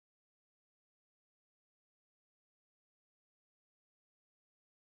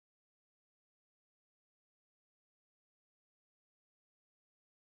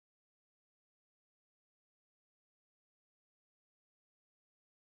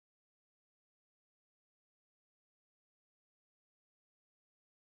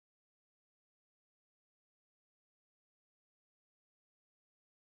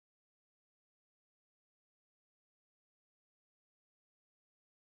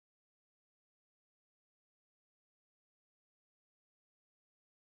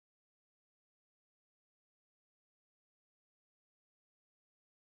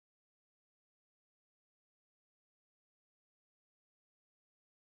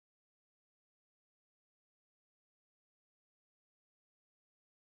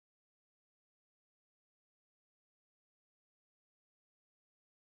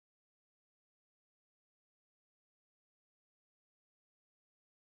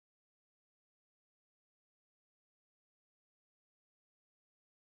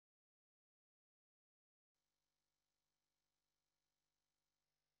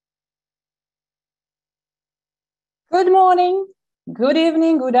Good morning, good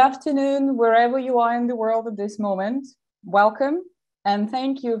evening, good afternoon, wherever you are in the world at this moment. Welcome and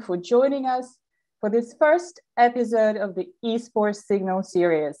thank you for joining us for this first episode of the eSports Signal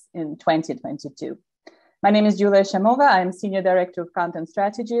series in 2022. My name is JUDEA. I'm Senior Director of Content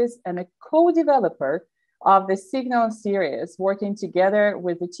Strategies and a co-developer of the Signal series, working together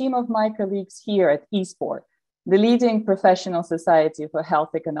with the team of my colleagues here at eSport, the leading professional society for health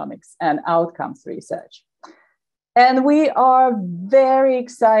economics and outcomes research. And we are very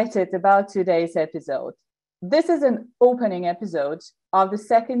excited about today's episode. This is an opening episode of the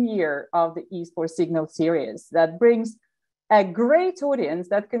second year of the eSports Signal series that brings a great audience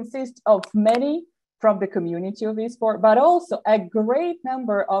that consists of many from the community of eSport, but also a great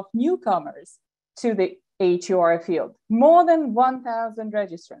number of newcomers to the HUR field. More than 1,000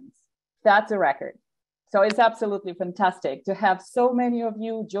 registrants. That's a record. So it's absolutely fantastic to have so many of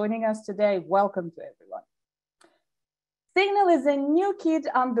you joining us today. Welcome to everyone. Signal is a new kid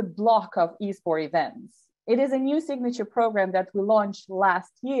on the block of eSport events. It is a new signature program that we launched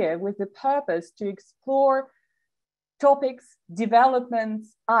last year with the purpose to explore topics,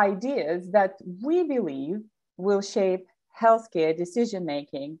 developments, ideas that we believe will shape healthcare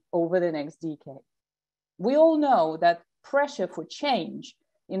decision-making over the next decade. We all know that pressure for change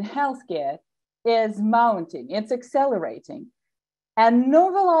in healthcare is mounting, it's accelerating, and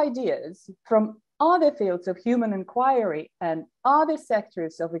novel ideas from other fields of human inquiry and other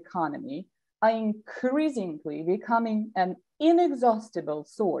sectors of economy are increasingly becoming an inexhaustible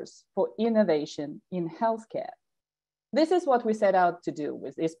source for innovation in healthcare. This is what we set out to do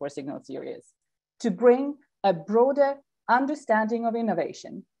with eSports Signal series, to bring a broader understanding of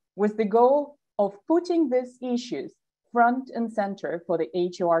innovation with the goal of putting these issues front and center for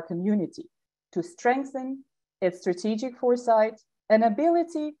the HUR community to strengthen its strategic foresight and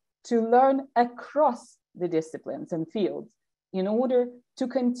ability to learn across the disciplines and fields in order to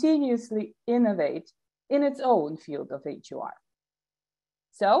continuously innovate in its own field of HUR.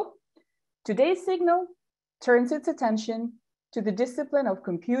 So today's Signal turns its attention to the discipline of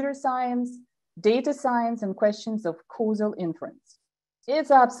computer science, data science, and questions of causal inference.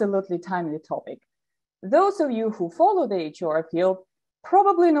 It's absolutely timely topic. Those of you who follow the HUR field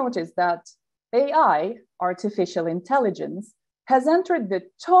probably noticed that AI, artificial intelligence, has entered the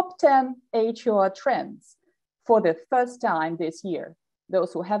top 10 HUR trends for the first time this year.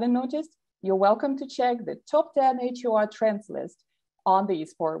 Those who haven't noticed, you're welcome to check the top 10 HUR trends list on the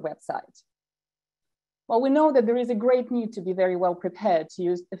eSport website. Well, we know that there is a great need to be very well prepared to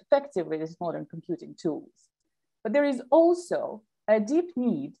use effectively these modern computing tools. But there is also a deep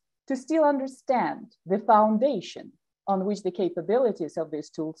need to still understand the foundation on which the capabilities of these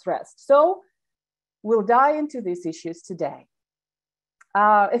tools rest. So we'll dive into these issues today.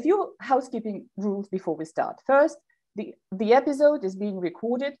 A few housekeeping rules before we start. First, the episode is being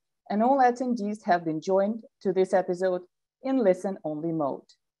recorded and all attendees have been joined to this episode in listen-only mode.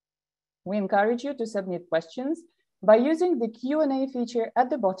 We encourage you to submit questions by using the Q&A feature at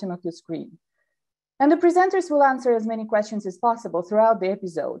the bottom of the screen. And the presenters will answer as many questions as possible throughout the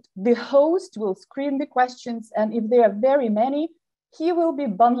episode. The host will screen the questions, and if there are very many, he will be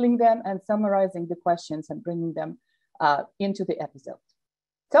bundling them and summarizing the questions and bringing them into the episode.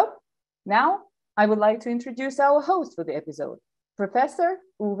 So now I would like to introduce our host for the episode, Professor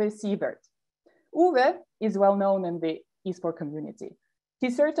Uwe Siebert. Uwe is well known in the eSport community. He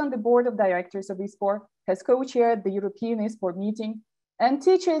served on the board of directors of eSport, has co-chaired the European eSport meeting, and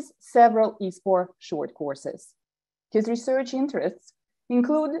teaches several eSport short courses. His research interests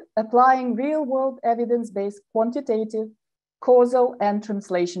include applying real-world evidence-based quantitative, causal, and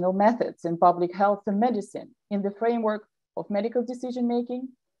translational methods in public health and medicine in the framework of medical decision-making,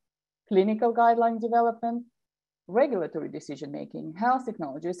 clinical guideline development, regulatory decision-making, health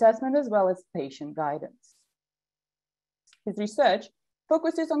technology assessment, as well as patient guidance. His research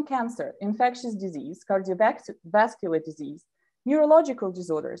focuses on cancer, infectious disease, cardiovascular disease, neurological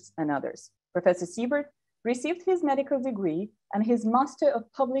disorders, and others. Professor Siebert received his medical degree and his Master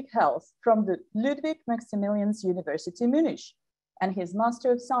of Public Health from the Ludwig Maximilians University Munich, and his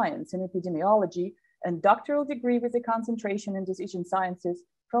Master of Science in Epidemiology and doctoral degree with a concentration in decision sciences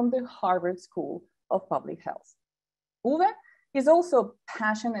from the Harvard School of Public Health. Uwe is also a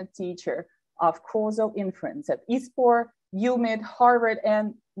passionate teacher of causal inference at eSport, UMIT, Harvard,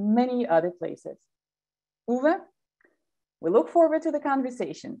 and many other places. Uwe, we look forward to the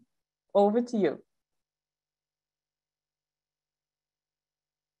conversation. Over to you.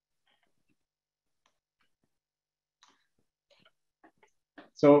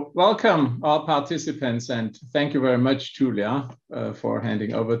 So welcome all participants, and thank you very much, Julia, for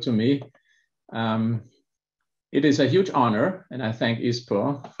handing over to me. It is a huge honor, and I thank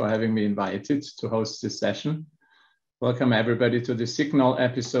ISPOR for having me invited to host this session. Welcome everybody to the Signal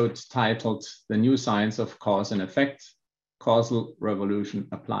episode titled The New Science of Cause and Effect, Causal Revolution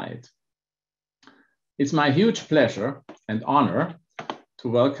Applied. It's my huge pleasure and honor to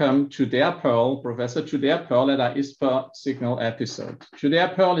welcome JUDEA Pearl, Professor JUDEA Pearl at our ISPOR Signal episode.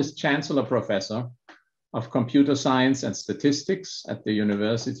 JUDEA Pearl is Chancellor Professor of Computer Science and Statistics at the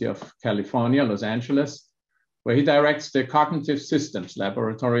University of California, Los Angeles, where he directs the Cognitive Systems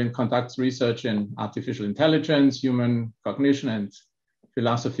Laboratory and conducts research in artificial intelligence, human cognition, and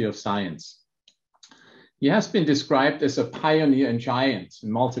philosophy of science. He has been described as a pioneer and giant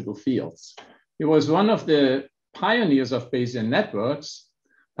in multiple fields. He was one of the pioneers of Bayesian networks,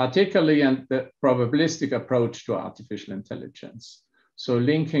 particularly in the probabilistic approach to artificial intelligence. So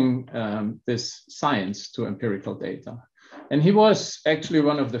linking this science to empirical data. And he was actually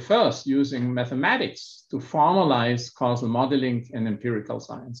one of the first using mathematics to formalize causal modeling in empirical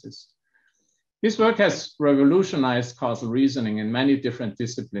sciences. His work has revolutionized causal reasoning in many different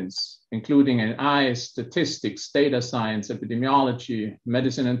disciplines, including AI, statistics, data science, epidemiology,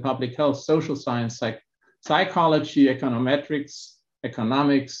 medicine and public health, social science, psychology, econometrics,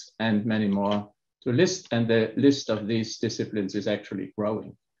 economics, and many more to list, and the list of these disciplines is actually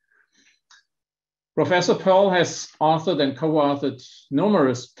growing. Professor Pearl has authored and co-authored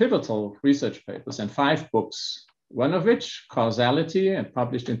numerous pivotal research papers and 5 books, one of which, Causality, and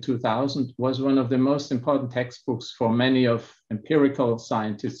published in 2000, was one of the most important textbooks for many of empirical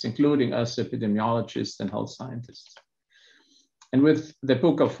scientists, including us epidemiologists and health scientists. And with the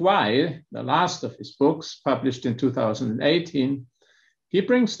Book of Why, the last of his books, published in 2018, he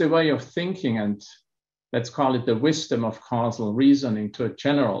brings the way of thinking and let's call it the wisdom of causal reasoning to a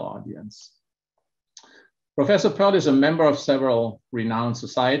general audience. Professor Pearl is a member of several renowned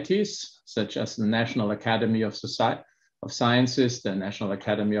societies, such as the National Academy of Sciences, the National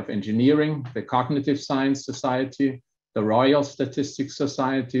Academy of Engineering, the Cognitive Science Society, the Royal Statistics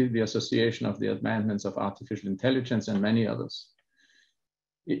Society, the Association of the Advancement of Artificial Intelligence, and many others.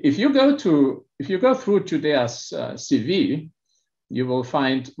 If you go through JUDEA's CV, you will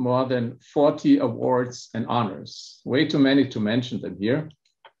find more than 40 awards and honors, way too many to mention them here.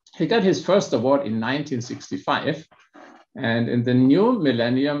 He got his first award in 1965, and in the new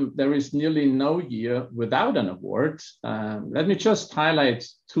millennium, there is nearly no year without an award. Let me just highlight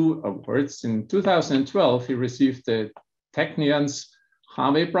 2 awards. In 2012, he received the Technions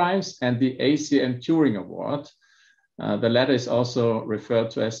Harvey Prize and the ACM Turing Award. The latter is also referred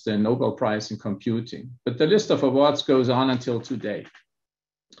to as the Nobel Prize in Computing, but the list of awards goes on until today.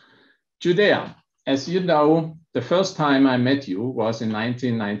 JUDEA, as you know, the first time I met you was in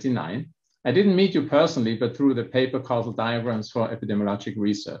 1999. I didn't meet you personally, but through the paper Causal Diagrams for Epidemiologic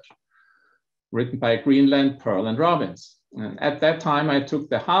Research, written by Greenland, Pearl, and Robbins. And at that time, I took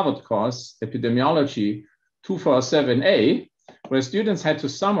the Harvard course, Epidemiology 247A, where students had to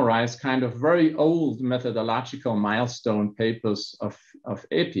summarize kind of very old methodological milestone papers of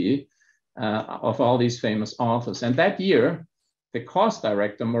EPI, of all these famous authors. And that year, the course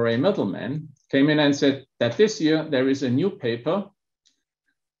director, Murray Middleman, came in and said that this year there is a new paper,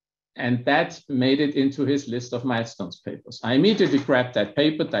 and that made it into his list of milestones papers. I immediately grabbed that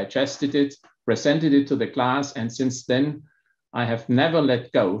paper, digested it, presented it to the class, and since then, I have never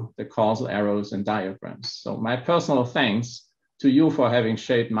let go the causal arrows and diagrams. So my personal thanks to you for having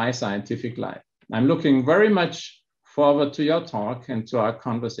shaped my scientific life. I'm looking very much forward to your talk and to our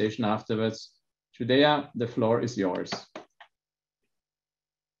conversation afterwards. JUDEA, the floor is yours.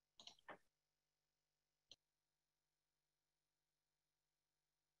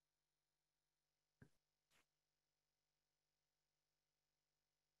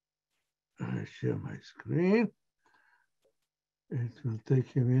 I share my screen. It will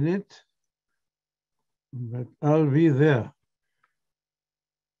take a minute, but I'll be there.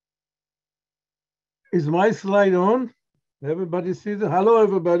 Is my slide on? Everybody sees it? Hello,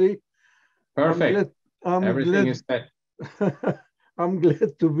 everybody. Perfect. Everything is set. I'm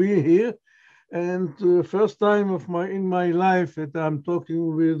glad to be here. And the first time in my life that I'm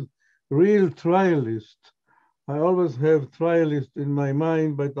talking with real trialists. I always have trialists in my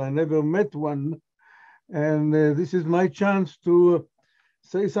mind, but I never met one. And this is my chance to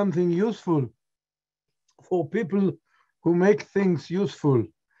say something useful for people who make things useful.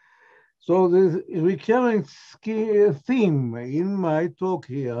 So the recurring theme in my talk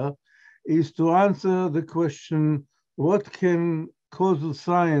here is to answer the question, what can causal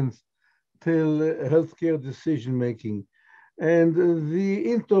science tell healthcare decision-making? And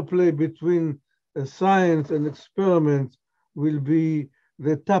the interplay between science and experiment will be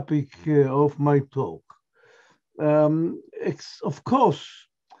the topic of my talk. Of course,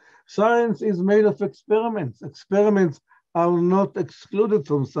 science is made of experiments. Experiments are not excluded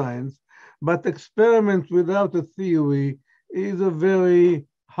from science, but experiments without a theory is a very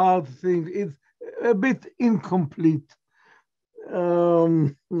hard thing. It's a bit incomplete.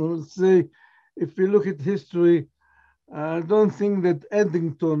 Let's say, if you look at history, I don't think that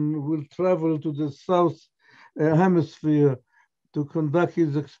Eddington will travel to the South Hemisphere to conduct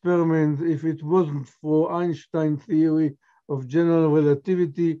his experiment if it wasn't for Einstein's theory of general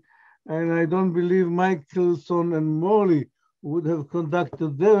relativity. And I don't believe Michelson and Morley would have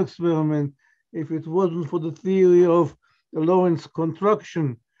conducted their experiment if it wasn't for the theory of Lorentz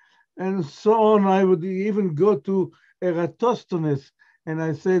contraction. And so on. I would even go to Eratosthenes, and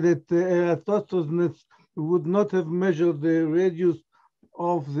I say that Eratosthenes would not have measured the radius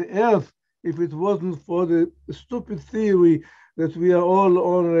of the Earth if it wasn't for the stupid theory that we are all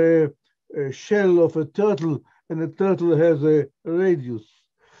on a shell of a turtle, and a turtle has a radius.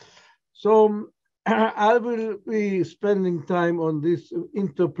 So I will be spending time on this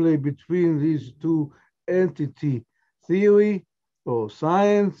interplay between these two entities, theory or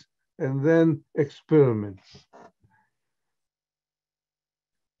science, and then experiments.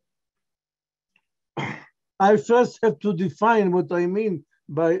 I first have to define what I mean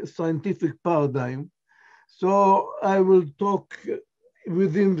by scientific paradigm. So I will talk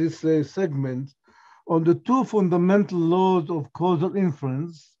within this segment on the two fundamental laws of causal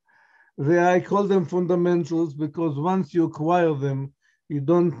inference. I call them fundamentals because once you acquire them, you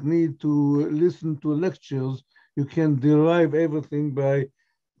don't need to listen to lectures. You can derive everything by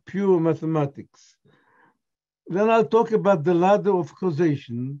pure mathematics. Then I'll talk about the ladder of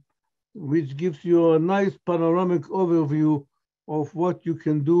causation, which gives you a nice panoramic overview of what you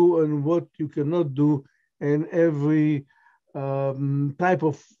can do and what you cannot do in every type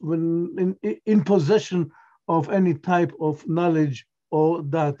of, in possession of any type of knowledge or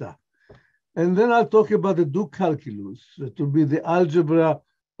data. And then I'll talk about the do calculus, to be the algebra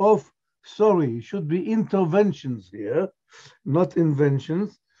of, sorry, should be interventions here, not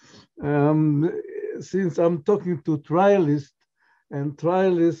inventions. Since I'm talking to trialists, and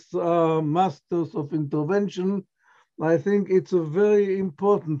trialists are masters of intervention, I think it's very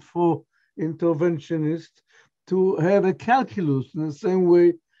important for interventionists to have a calculus in the same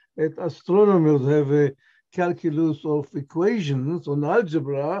way that astronomers have a calculus of equations on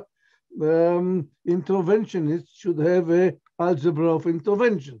algebra. Interventionists should have an algebra of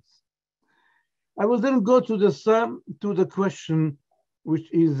interventions. I will then go to the question,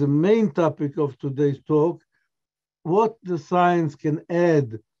 which is the main topic of today's talk, what the science can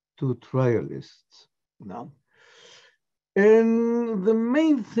add to trialists now. And the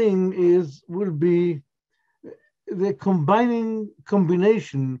main thing will be the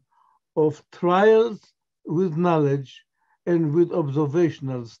combination of trials with knowledge and with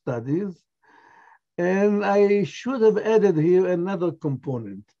observational studies. And I should have added here another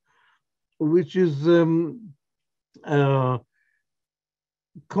component, which is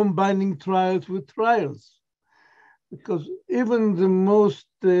combining trials with trials. Because even the most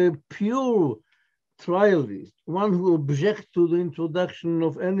pure trialist, one who objects to the introduction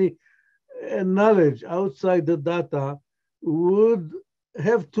of any knowledge outside the data, would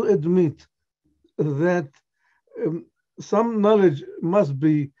have to admit that some knowledge must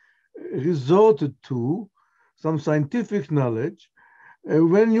be resorted to, some scientific knowledge,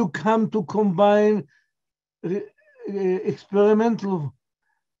 when you come to combine experimental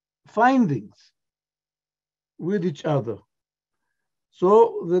findings with each other.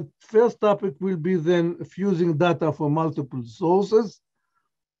 So the first topic will be then fusing data from multiple sources.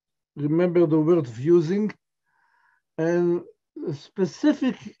 Remember the word fusing. And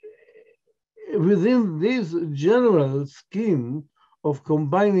specific within this general scheme of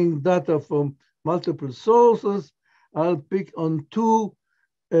combining data from multiple sources, I'll pick on two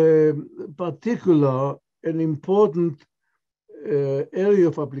particular and important area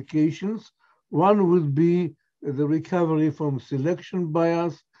of applications. One would be the recovery from selection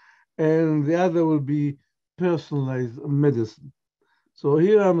bias, and the other will be personalized medicine. So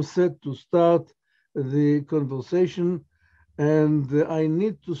here I'm set to start the conversation, and I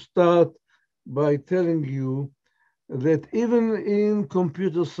need to start by telling you that even in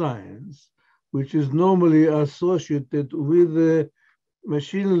computer science, which is normally associated with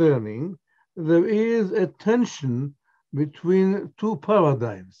machine learning, there is a tension between two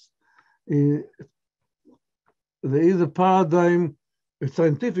paradigms. There is a paradigm, a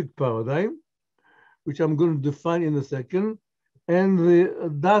scientific paradigm, which I'm going to define in a second, and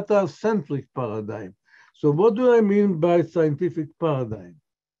the data-centric paradigm. So what do I mean by scientific paradigm?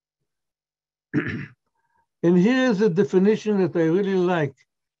 And here is a definition that I really like,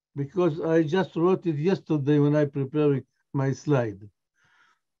 because I just wrote it yesterday when I prepared my slide.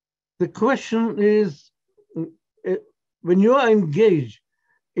 The question is, when you are engaged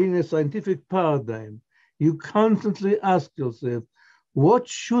in a scientific paradigm, you constantly ask yourself, what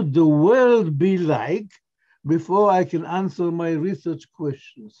should the world be like before I can answer my research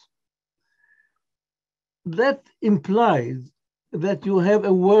questions? That implies that you have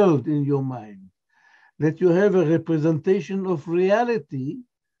a world in your mind, that you have a representation of reality,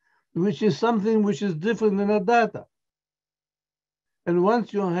 which is something which is different than a data. And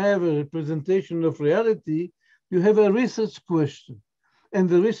once you have a representation of reality, you have a research question. And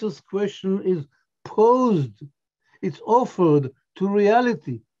the research question is posed, it's offered to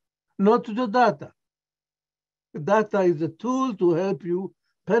reality, not to the data. The data is a tool to help you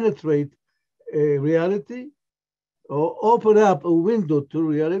penetrate reality or open up a window to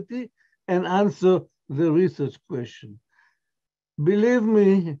reality and answer the research question. Believe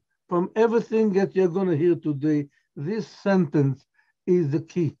me, from everything that you're going to hear today, this sentence is the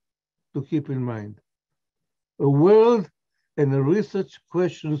key to keep in mind. A world and a research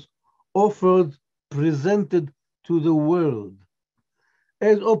questions offered, presented to the world,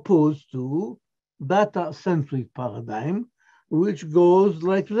 as opposed to data-centric paradigm, which goes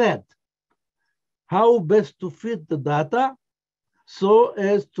like that. How best to fit the data so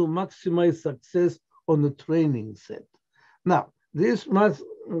as to maximize success on the training set. Now, this must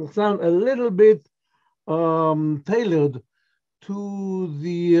sound a little bit tailored to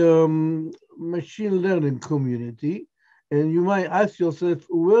the machine learning community. And you might ask yourself,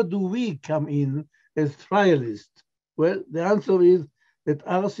 where do we come in as trialists? Well, the answer is that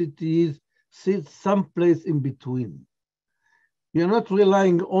RCTs sit someplace in between. You're not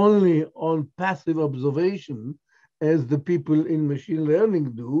relying only on passive observation as the people in machine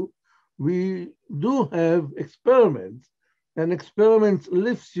learning do. We do have experiments, and experiments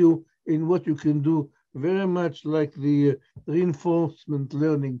lifts you in what you can do, very much like the reinforcement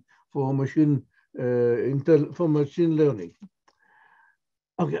learning for machine learning.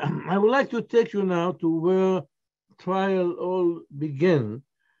 Okay, I would like to take you now to where trial all began,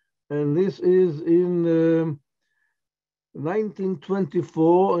 and this is in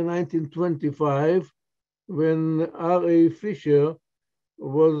 1924 and 1925, when R.A. Fisher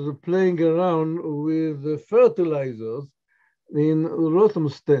was playing around with fertilizers in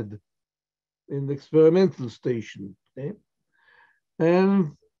Rothamsted, in the experimental station. Okay?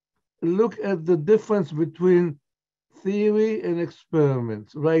 And look at the difference between theory and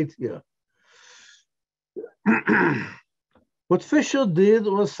experiments right here. What Fisher did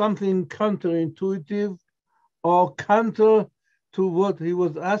was something counterintuitive or counter to what he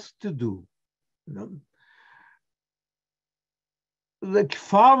was asked to do. You know? The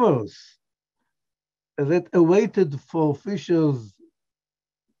farmers that awaited for Fisher's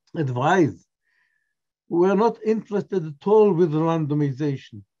advice were not interested at all with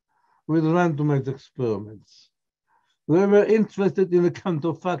randomization, with randomized experiments. They were interested in a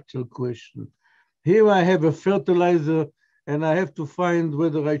counterfactual question. Here I have a fertilizer and I have to find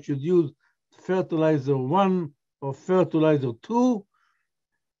whether I should use fertilizer 1 or fertilizer 2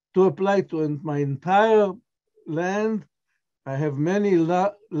 to apply to my entire land. I have many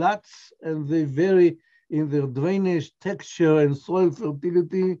lots and they vary in their drainage, texture, and soil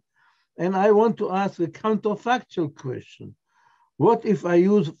fertility. And I want to ask a counterfactual question. What if I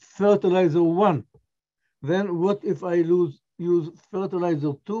use fertilizer 1? Then what if I use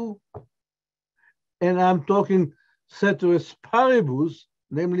fertilizer 2? And I'm talking ceteris paribus,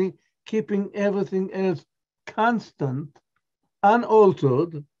 namely keeping everything else constant,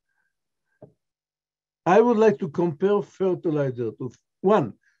 unaltered. I would like to compare fertilizer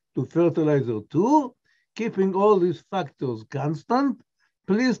 1 to fertilizer 2, keeping all these factors constant.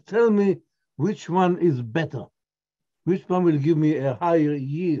 Please tell me which one is better, which one will give me a higher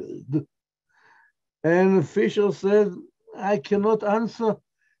yield. And Fisher said, I cannot answer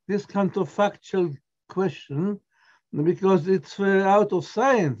this counterfactual question because it's out of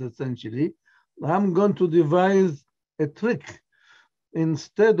science, essentially. I'm going to devise a trick.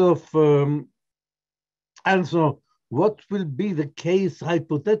 Instead of answer what will be the case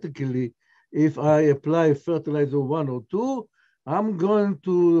hypothetically if I apply fertilizer 1 or 2, I'm going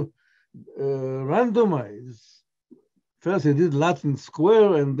to randomize. First he did Latin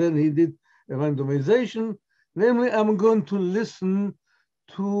square and then he did a randomization. Namely, I'm going to listen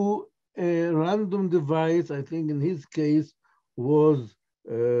to a random device. I think in his case was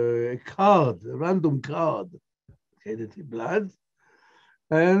a card, a random card, okay, that he bloods.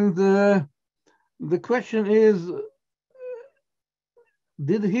 And the question is,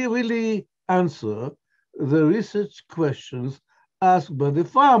 did he really answer the research questions asked by the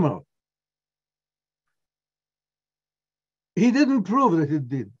farmer. He didn't prove that it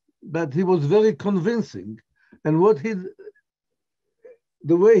did, but he was very convincing. And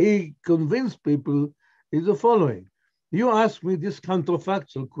the way he convinced people is the following. You ask me this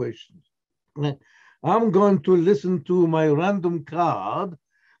counterfactual question. I'm going to listen to my random card,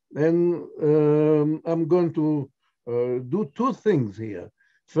 and I'm going to do two things here.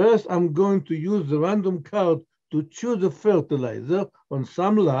 First, I'm going to use the random card to choose a fertilizer on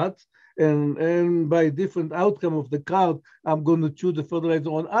some lots, and by different outcome of the card, I'm going to choose the fertilizer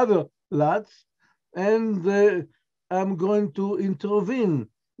on other lots, and I'm going to intervene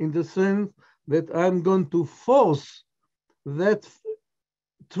in the sense that I'm going to force that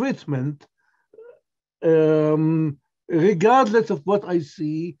treatment regardless of what I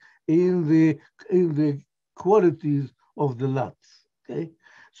see in the qualities of the lots. Okay,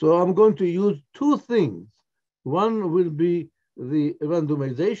 so I'm going to use two things. One will be the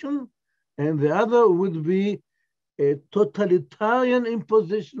randomization, and the other would be a totalitarian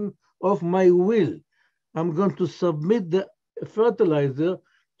imposition of my will. I'm going to submit the fertilizer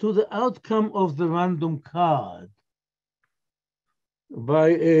to the outcome of the random card by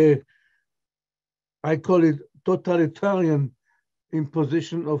a, I call it totalitarian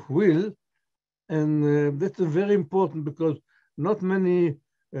imposition of will. And that's very important because not many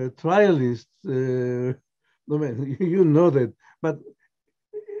trialists, you know that, but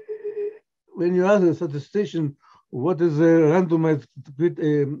when you ask a statistician what is a randomized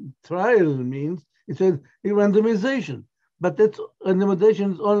trial means, it says a randomization. But that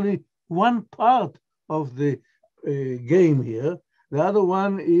randomization is only one part of the game here. The other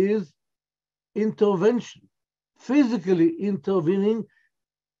one is intervention, physically intervening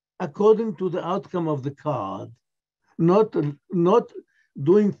according to the outcome of the card, not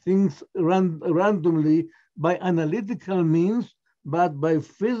doing things randomly by analytical means, but by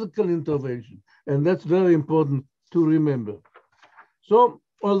physical intervention. And that's very important to remember. So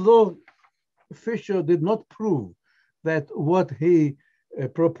although Fisher did not prove that what he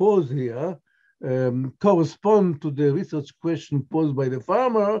proposed here correspond to the research question posed by the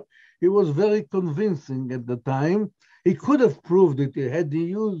farmer, he was very convincing at the time. He could have proved it had he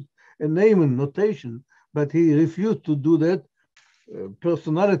used a Neyman notation, but he refused to do that.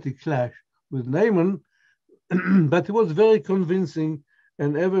 Personality clash with Neyman, but he was very convincing,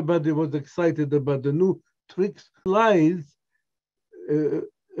 and everybody was excited about the new tricks. Slides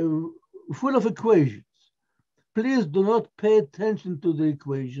full of equations. Please do not pay attention to the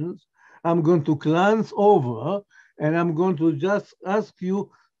equations. I'm going to glance over, and I'm going to just ask you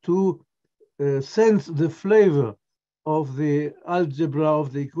to sense the flavor of the algebra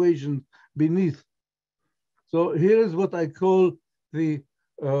of the equation beneath. So here is what I call the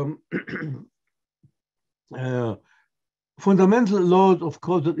fundamental laws of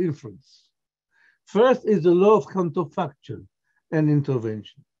causal inference. First is the law of counterfactual and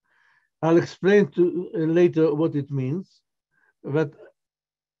intervention. I'll explain later what it means, but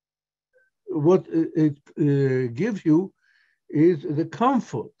what it gives you is the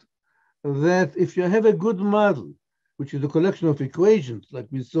comfort that if you have a good model, which is a collection of equations, like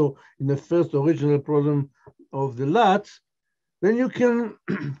we saw in the first original problem of the lots, then you can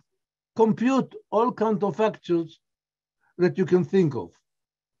compute all counterfactuals that you can think of.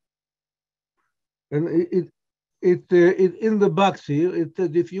 And it in the box here, it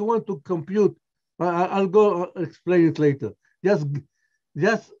says if you want to compute, I'll go explain it later. Just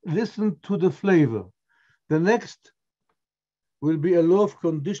listen to the flavor. The next will be a law of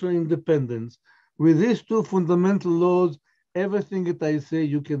conditional independence. With these two fundamental laws, everything that I say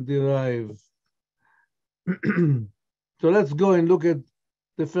you can derive. So let's go and look at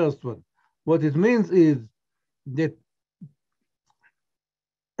the first one. What it means is that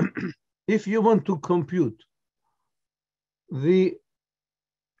if you want to compute the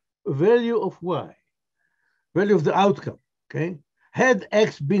value of y, value of the outcome, okay? Had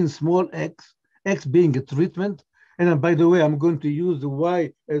x been small x, x being a treatment, and by the way, I'm going to use the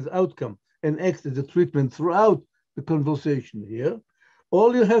y as outcome and x as a treatment throughout the conversation here.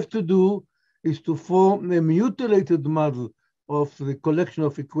 All you have to do is to form a mutilated model of the collection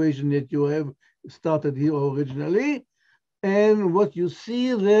of equations that you have started here originally. And what you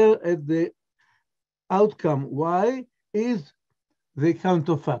see there at the outcome y is the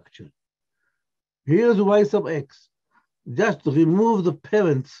counterfactual. Here's y sub x. Just remove the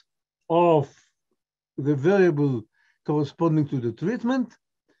parents of the variable corresponding to the treatment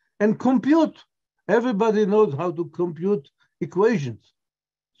and compute. Everybody knows how to compute equations.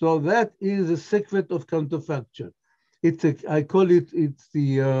 So that is a secret of counterfactual. I call it, it's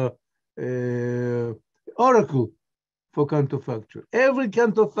the oracle for counterfactual. Every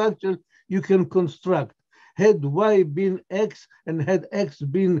counterfactual you can construct, had y been x and had x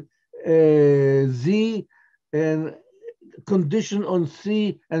been z, and condition on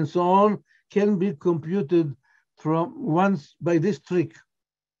c and so on, can be computed from once by this trick,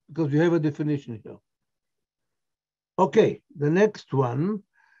 because you have a definition here. Okay, the next one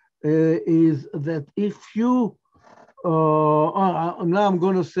is that if you, now I'm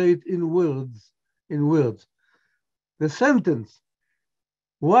going to say it in words. The sentence,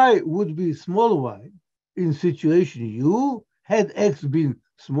 y would be small y in situation u, had x been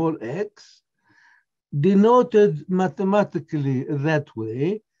small x, denoted mathematically that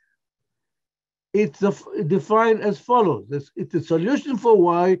way. It's defined as follows. It's a solution for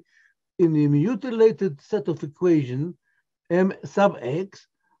y in a mutilated set of equation m sub x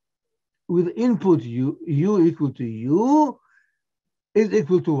with input u equal to u is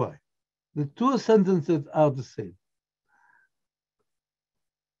equal to y. The two sentences are the same.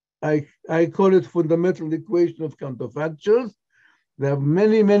 I call it fundamental equation of counterfactuals. There are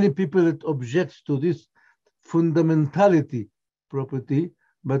many people that object to this fundamentality property,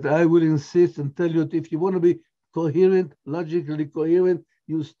 but I will insist and tell you that if you want to be coherent, logically coherent,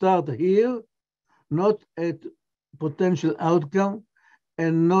 you start here, not at potential outcome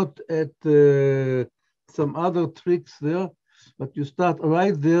and not at some other tricks there, but you start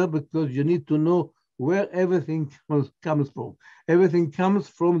right there because you need to know where everything comes from. Everything comes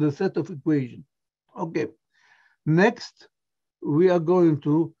from the set of equations. Okay, next we are going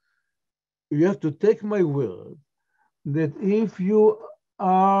to, you have to take my word that if you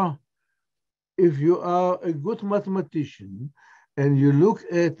are a good mathematician and you look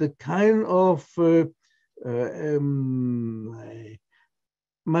at the kind of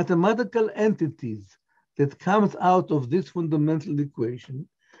mathematical entities that comes out of this fundamental equation,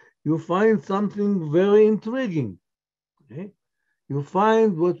 you find something very intriguing. Okay? You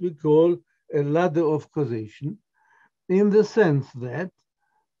find what we call a ladder of causation, in the sense that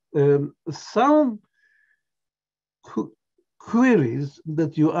some queries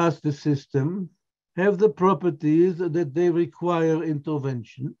that you ask the system have the properties that they require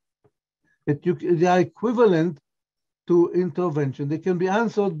intervention, that they are equivalent to intervention. They can be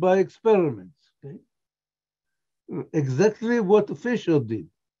answered by experiments. Okay? Exactly what Fisher did.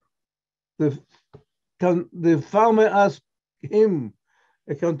 The farmer asked him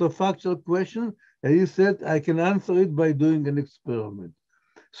a counterfactual question, and he said, I can answer it by doing an experiment.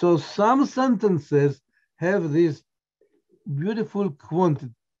 So some sentences have this beautiful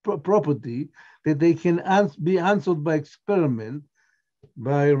property that they can be answered by experiment,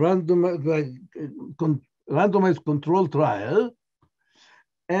 by randomized control trial,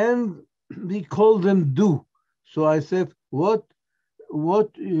 and we call them do. So I said, what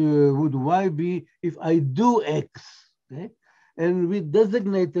would y be if I do x? Okay? And we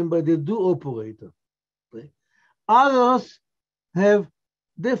designate them by the do operator. Okay? Others have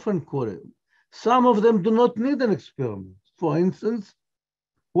different quality. Some of them do not need an experiment. For instance,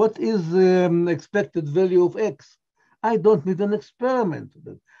 what is the expected value of x? I don't need an experiment.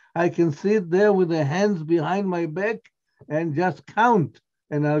 I can sit there with the hands behind my back and just count,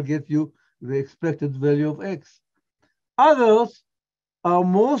 and I'll get you the expected value of x. Others are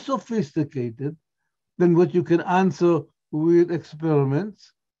more sophisticated than what you can answer with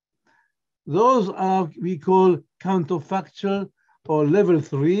experiments. Those are, we call counterfactual or level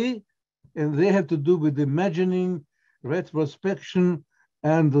 3, and they have to do with imagining, retrospection,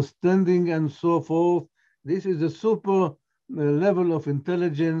 understanding, and so forth. This is a super level of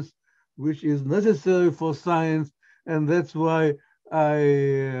intelligence which is necessary for science, and that's why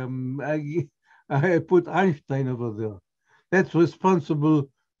I put Einstein over there. That's responsible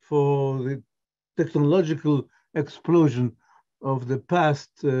for the technological explosion of the past,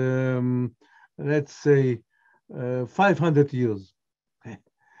 let's say, 500 years.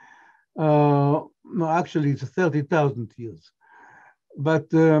 No, actually, it's 30,000 years.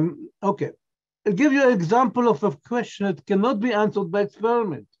 But, okay. I'll give you an example of a question that cannot be answered by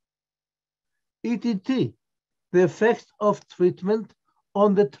experiment. ETT, the effect of treatment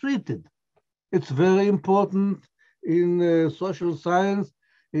on the treated. It's very important in social science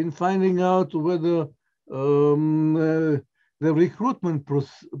in finding out whether the recruitment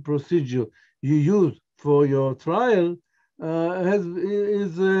procedure you use for your trial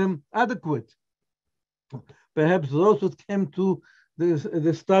is adequate. Perhaps those who came to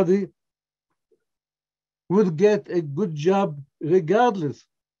the study would get a good job regardless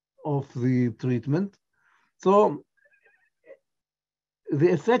of the treatment. So the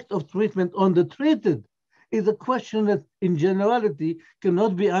effect of treatment on the treated is a question that in generality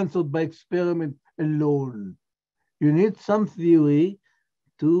cannot be answered by experiment alone. You need some theory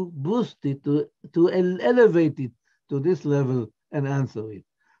to boost it, to elevate it to this level and answer it.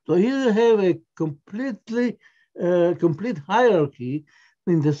 So here you have a complete hierarchy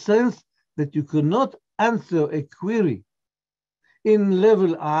in the sense that you cannot answer a query in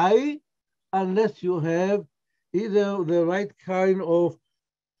level I unless you have either the right kind of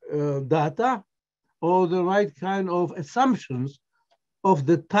data or the right kind of assumptions of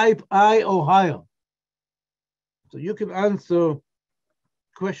the type I or higher. So you can answer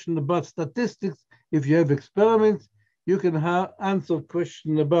question about statistics if you have experiments. You can answer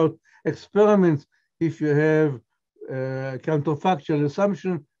question about experiments if you have counterfactual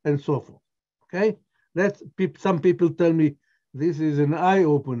assumption and so forth. Okay, some people tell me this is an eye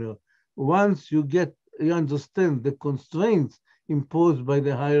opener. Once you understand the constraints imposed by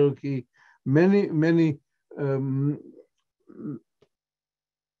the hierarchy, many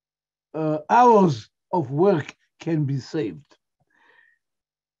hours of work can be saved.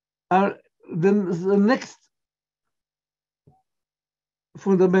 Then the next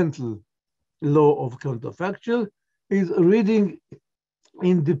fundamental law of counterfactual is reading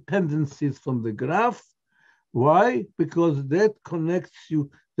independencies from the graph. Why? Because that connects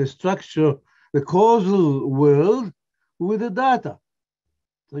you, the structure, the causal world with the data.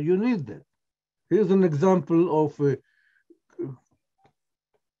 So you need that. Here's an example of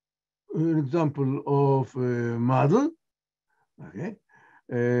a model. Okay.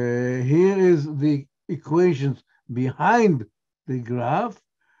 Here is the equations behind the graph.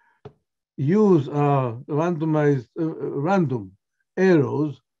 Use randomized random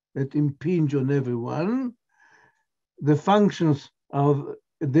arrows that impinge on every one. The functions are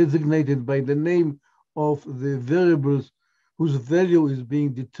designated by the name of the variables whose value is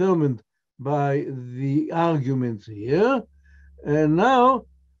being determined by the arguments here. And now,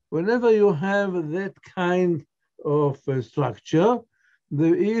 whenever you have that kind of structure,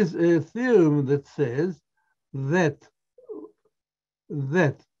 there is a theorem that says that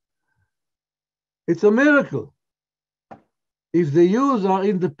it's a miracle. If the U's are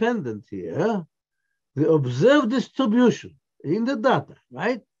independent here, the observed distribution in the data,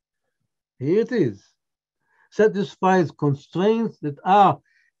 right? Here it is, satisfies constraints that are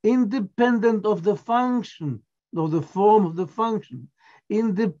independent of the function, of the form of the function,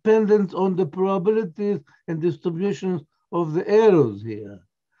 independent on the probabilities and distributions of the arrows here,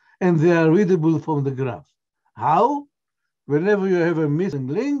 and they are readable from the graph. How? Whenever you have a missing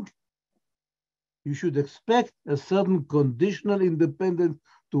link, you should expect a certain conditional independence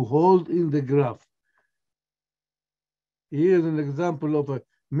to hold in the graph. Here's an example of a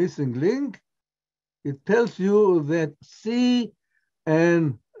missing link. It tells you that C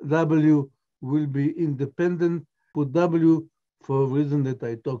and W will be independent, put W for a reason that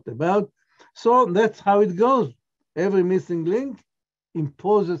I talked about. So that's how it goes. Every missing link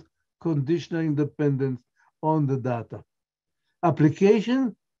imposes conditional independence on the data.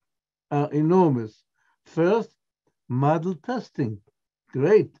 Applications are enormous. First, model testing.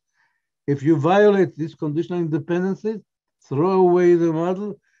 Great. If you violate these conditional independencies, throw away the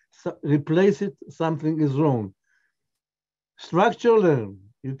model, replace it, something is wrong. Structure learn.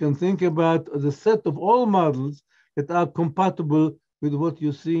 You can think about the set of all models that are compatible with what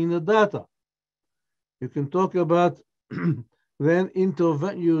you see in the data. You can talk about then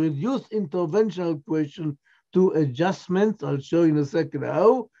you reduce interventional question to adjustments. I'll show you in a second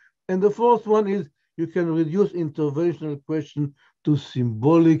how. And the fourth one is you can reduce interventional question to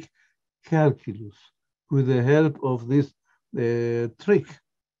symbolic calculus with the help of this trick.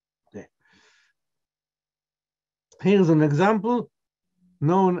 Here's an example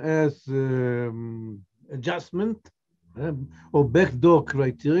known as adjustment or backdoor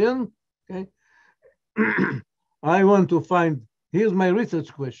criterion. Okay. I want to find, here's my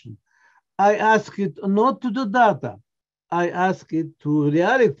research question. I ask it not to the data, I ask it to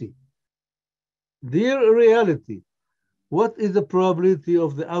reality. Dear reality, what is the probability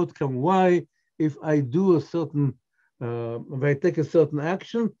of the outcome? Why, if I do a certain, if I take a certain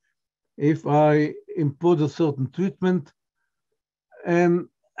action, if I impose a certain treatment, and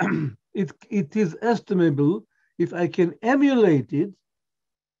it is estimable if I can emulate it,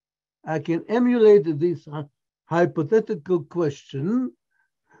 I can emulate this hypothetical question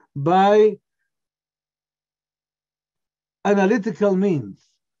by analytical means,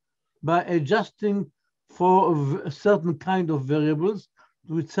 by adjusting for a certain kind of variables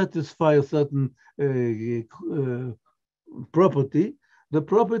which satisfy a certain property. The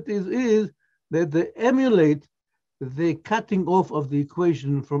property is that they emulate the cutting off of the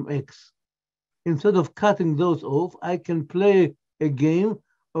equation from X. Instead of cutting those off, I can play a game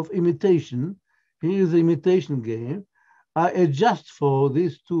of imitation, Here is the imitation game. I adjust for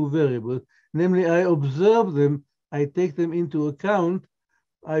these two variables, namely I observe them, I take them into account,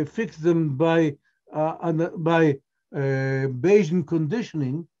 I fix them by Bayesian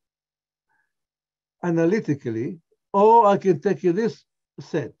conditioning analytically, or I can take this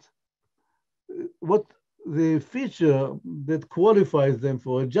set. What the feature that qualifies them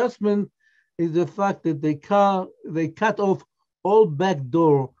for adjustment is the fact that they cut off all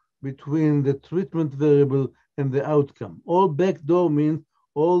backdoor between the treatment variable and the outcome. All backdoor means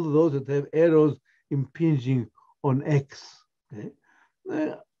all those that have errors impinging on X. Okay?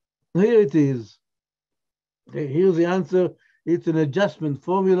 Here it is. Okay, here's the answer. It's an adjustment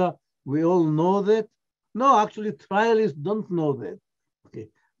formula. We all know that. No, actually, trialists don't know that. Okay,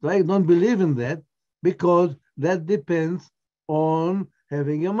 I don't believe in that because that depends on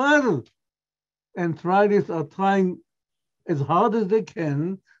having a model. And trialists are trying as hard as they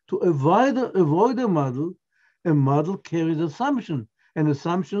can to avoid a model. A model carries assumption, and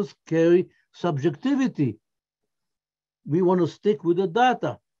assumptions carry subjectivity. We want to stick with the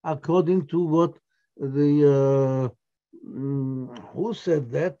data according to what the who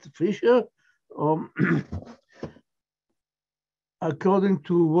said that? Fisher? According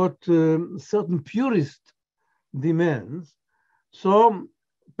to what certain purist demands. So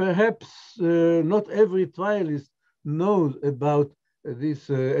perhaps not every trialist knows about this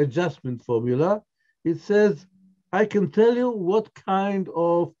adjustment formula. It says, I can tell you what kind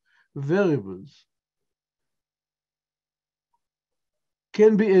of variables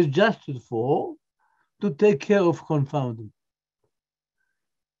can be adjusted for to take care of confounding.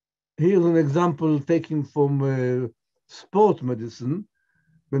 Here's an example taken from sport medicine,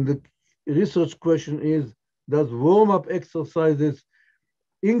 when the research question is, does warm-up exercises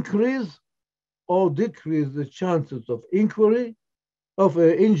increase or decrease the chances of injury?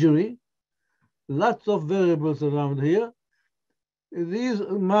 Lots of variables around here. This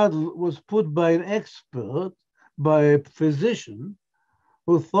model was put by an expert, by a physician,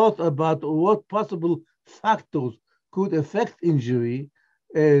 who thought about what possible factors could affect injury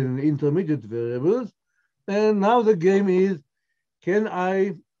and intermediate variables. And now the game is, can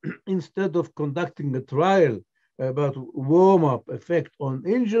I, instead of conducting a trial about warm-up effect on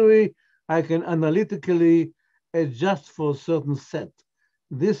injury, I can analytically adjust for a certain set.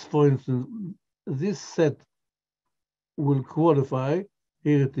 This, for instance, this set will qualify,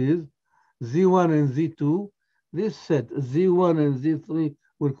 here it is, Z1 and Z2. This set, Z1 and Z3,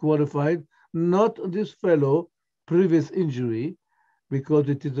 will qualify, not this fellow, previous injury, because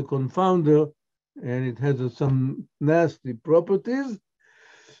it is a confounder and it has some nasty properties.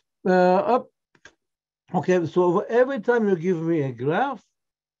 Okay, so every time you give me a graph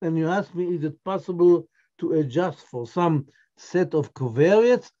and you ask me, is it possible to adjust for some set of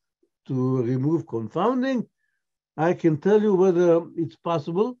covariates to remove confounding, I can tell you whether it's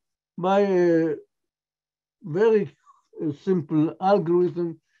possible by a very simple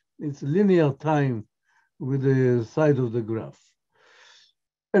algorithm. It's linear time with the side of the graph.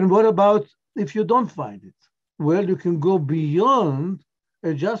 And what about if you don't find it? Well, you can go beyond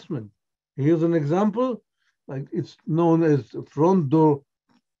adjustment. Here's an example, like it's known as front door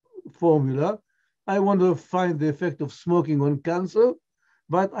formula. I want to find the effect of smoking on cancer,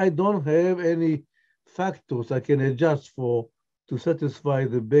 but I don't have any factors I can adjust for to satisfy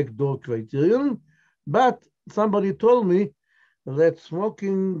the backdoor criterion. But somebody told me that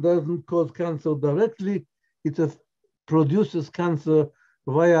smoking doesn't cause cancer directly. It produces cancer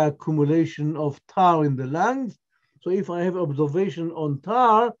via accumulation of tar in the lungs. So if I have observation on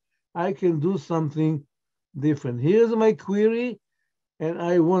tar, I can do something different. Here's my query, and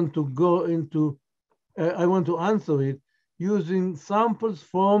I want to go into, I want to answer it using samples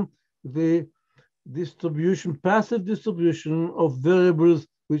from the distribution, passive distribution of variables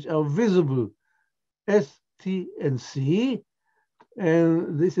which are visible, S, T, and C.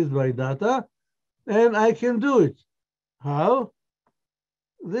 And this is my data, and I can do it. How?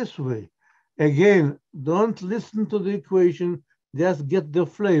 This way. Again, don't listen to the equation, just get the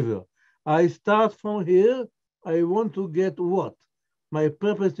flavor. I start from here. I want to get what? My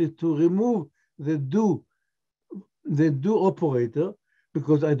purpose is to remove the do operator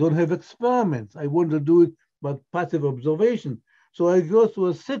because I don't have experiments. I want to do it by passive observation. So I go through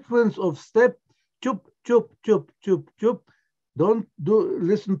a sequence of steps, chup, chup, chup, chup, chup. Don't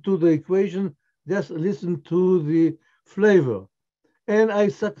listen to the equation, just listen to the flavor. And I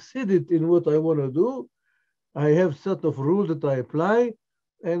succeeded in what I want to do. I have set of rules that I apply,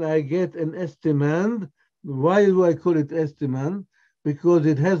 and I get an estimand. Why do I call it estimand? Because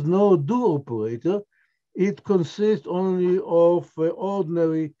it has no do operator. It consists only of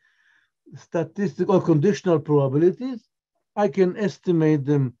ordinary statistical or conditional probabilities. I can estimate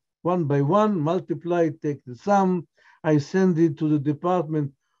them one by one, multiply, take the sum. I send it to the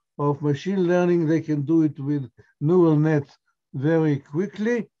Department of Machine Learning. They can do it with neural nets very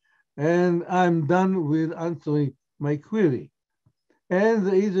quickly, and I'm done with answering my query. And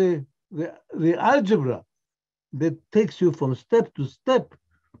there is the algebra that takes you from step to step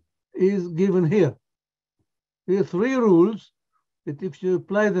is given here. There are 3 rules that if you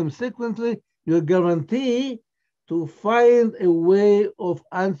apply them sequentially, you guarantee to find a way of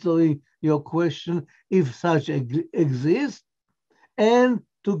answering your question if such exists, and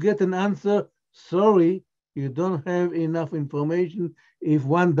to get an answer, sorry, you don't have enough information if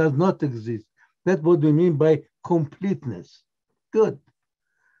one does not exist. That's what we mean by completeness. Good.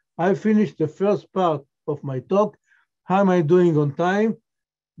 I finished the first part of my talk. How am I doing on time?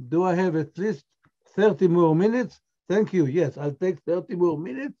 Do I have at least 30 more minutes? Thank you. Yes, I'll take 30 more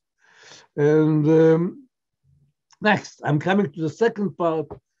minutes. And next, I'm coming to the second part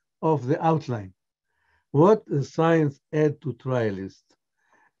of the outline. What does science add to trialists?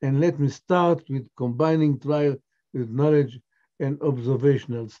 And let me start with combining trial with knowledge and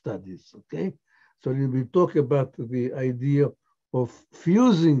observational studies, okay? So we talk about the idea of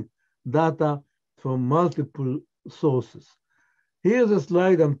fusing data from multiple sources. Here's a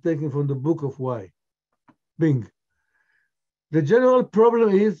slide I'm taking from the book of Why. Bing. The general problem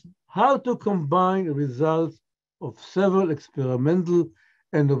is how to combine results of several experimental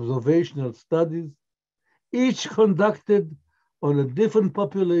and observational studies, each conducted on a different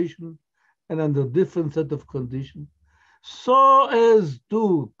population and under different set of conditions, so as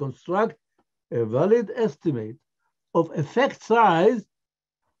to construct a valid estimate of effect size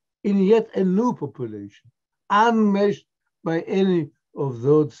in yet a new population, unmatched by any of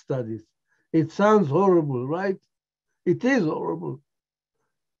those studies. It sounds horrible, right? It is horrible,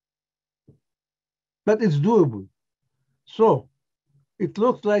 but it's doable. So it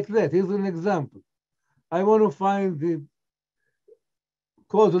looks like that. Here's an example. I want to find the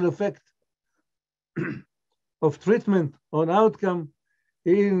causal effect of treatment on outcome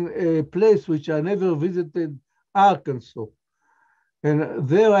in a place which I never visited, Arkansas. And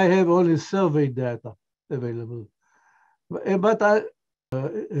there I have only survey data available. But I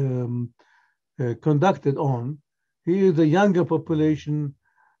conducted on. Here is the younger population,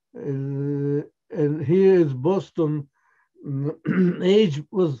 and here is Boston. Age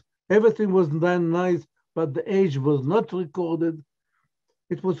was, everything was done nice, but the age was not recorded.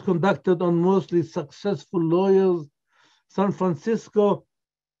 It was conducted on mostly successful lawyers. San Francisco,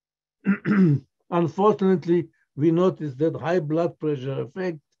 unfortunately, we noticed that high blood pressure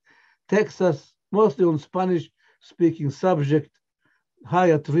effect. Texas, mostly on Spanish-speaking subject, high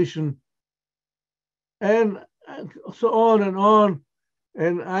attrition, and so on and on.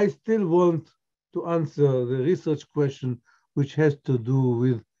 And I still want to answer the research question, which has to do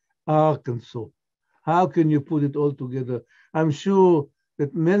with Arkansas. How can you put it all together? I'm sure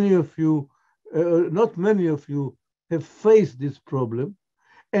that many of you, not many of you, have faced this problem.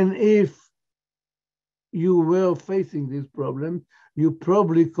 And if you were facing this problem, you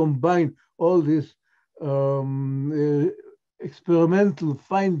probably combine all these experimental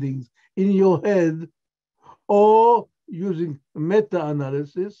findings in your head, or using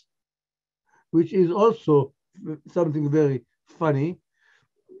meta-analysis, which is also something very funny,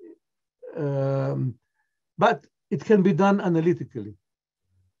 but it can be done analytically,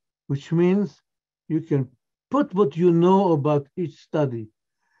 which means you can put what you know about each study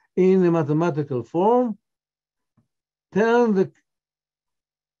in a mathematical form, turn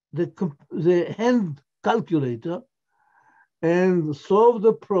the hand calculator and solve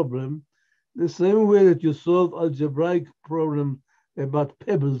the problem the same way that you solve algebraic problem about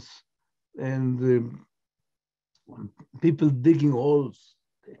pebbles and people digging holes.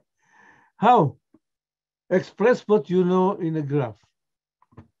 How? Express what you know in a graph.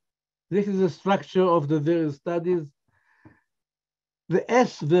 This is the structure of the various studies. The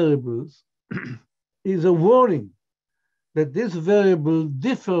S variables is a warning that this variable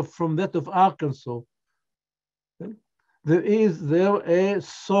differs from that of Arkansas. Okay? There is a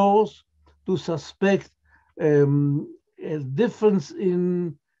source to suspect a difference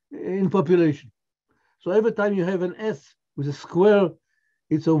in population. So every time you have an S with a square,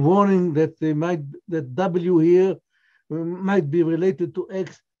 it's a warning that that W here might be related to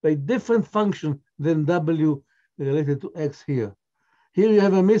X by different function than W related to X here. Here you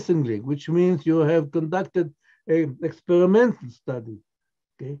have a missing link, which means you have conducted an experimental study.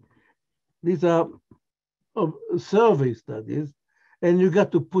 Okay, these are survey studies, and you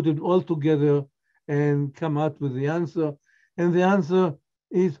got to put it all together and come out with the answer. And the answer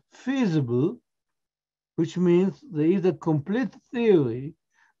is feasible, which means there is a complete theory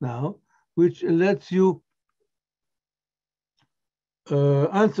now which lets you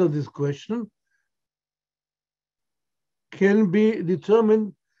answer this question, can be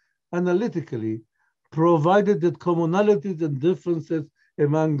determined analytically, provided that commonalities and differences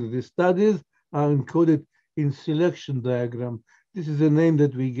among the studies are encoded in selection diagram. This is the name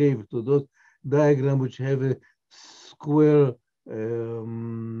that we gave to those diagrams which have a square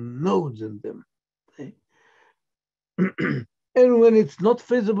nodes in them. Okay. And when it's not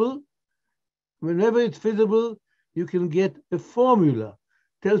feasible, whenever it's feasible, you can get a formula,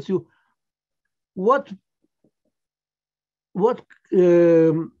 tells you what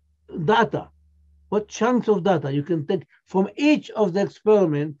data, what chunks of data you can take from each of the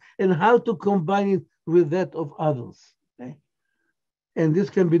experiment and how to combine it with that of others. Okay? And this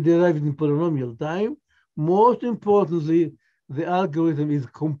can be derived in polynomial time. Most importantly, the algorithm is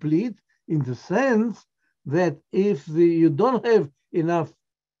complete in the sense that if you don't have enough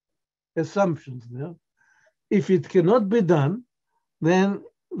assumptions there, if it cannot be done, then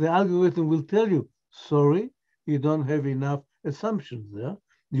the algorithm will tell you, sorry, you don't have enough assumptions there.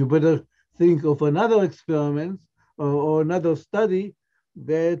 You better think of another experiment or another study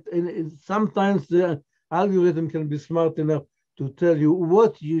that, and sometimes the algorithm can be smart enough to tell you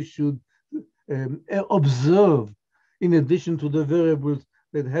what you should observe in addition to the variables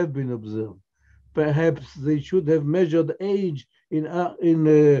that have been observed. Perhaps they should have measured age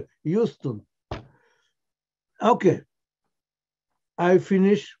in Houston. Okay, I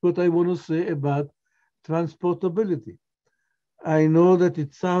finish what I want to say about transportability. I know that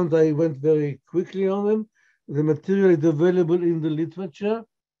it sounds, I went very quickly on them. The material is available in the literature.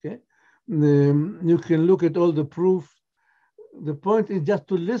 Okay, you can look at all the proof. The point is just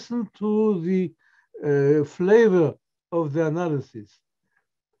to listen to the flavor of the analysis.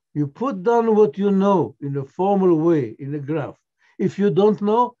 You put down what you know in a formal way, in a graph. If you don't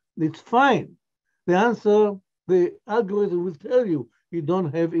know, it's fine. The answer, the algorithm will tell you, you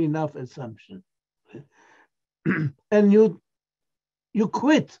don't have enough assumption. And you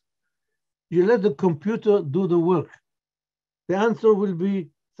quit. You let the computer do the work. The answer will be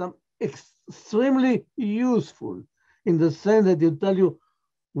some extremely useful in the sense that it tell you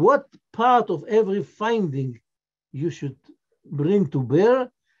what part of every finding you should bring to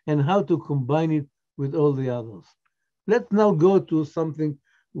bear and how to combine it with all the others. Let's now go to something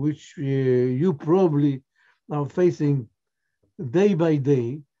which you probably are facing day by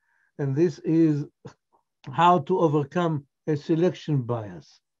day, and this is how to overcome a selection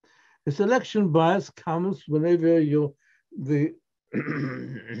bias. A selection bias comes whenever the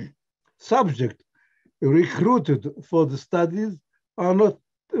subject recruited for the studies are not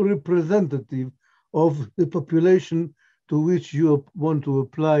representative of the population to which you want to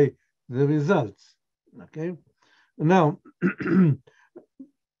apply the results. Okay. Now,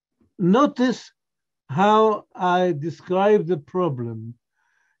 notice how I describe the problem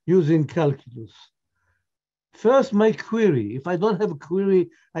using calculus. First, my query. If I don't have a query,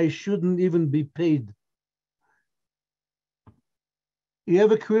 I shouldn't even be paid. You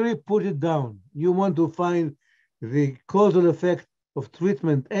have a query, put it down. You want to find the causal effect of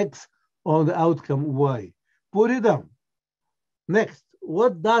treatment X on the outcome Y. Put it down. Next,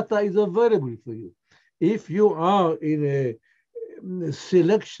 what data is available for you? If you are in a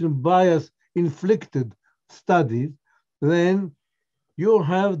selection bias inflicted studies, then you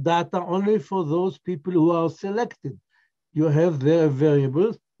have data only for those people who are selected. You have their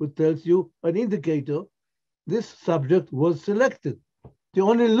variables, which tells you an indicator. This subject was selected. You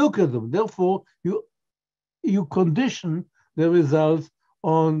only look at them. Therefore, you condition the results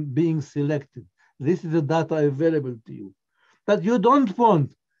on being selected. This is the data available to you. But you don't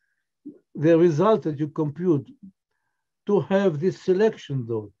want the result that you compute to have this selection,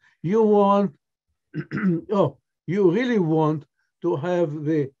 though. You want, you really want to have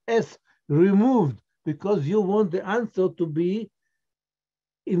the S removed because you want the answer to be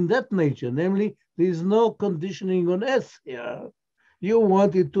in that nature, namely, there is no conditioning on S here. You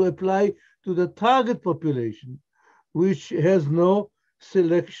want it to apply to the target population, which has no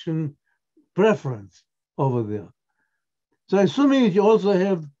selection preference over there. So assuming you also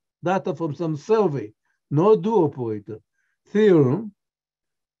have data from some survey, no do operator theorem,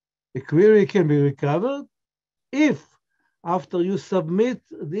 a query can be recovered if after you submit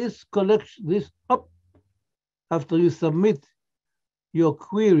this collection, after you submit your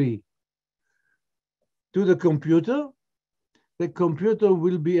query to the computer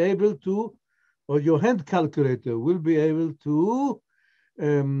will be able to, or your hand calculator will be able to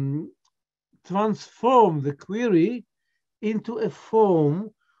transform the query into a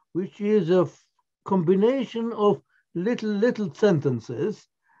form which is a combination of little sentences.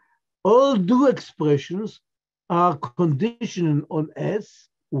 All do expressions are conditioned on S.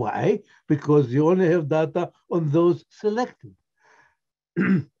 Why? Because you only have data on those selected.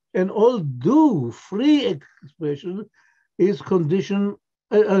 And all do free expression is conditioned,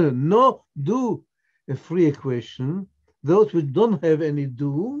 no do a free equation. Those which don't have any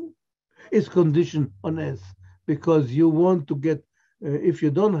do is conditioned on S, because you want to get, if you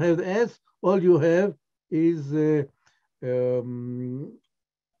don't have S, all you have is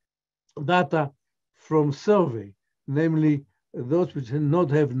data from survey, namely those which not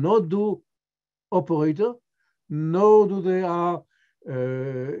have no do operator, nor do they are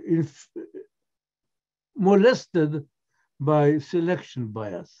molested by selection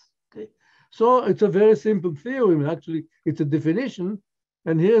bias. Okay, so it's a very simple theorem. Actually, it's a definition,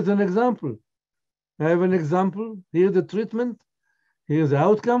 and here's an example. I have an example. Here's the treatment. Here's the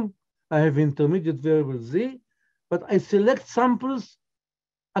outcome. I have intermediate variable z, but I select samples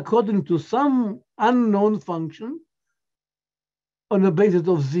according to some unknown function on the basis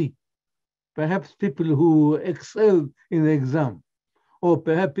of z. Perhaps people who excel in the exam, or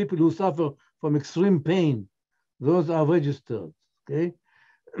perhaps people who suffer from extreme pain. Those are registered, okay?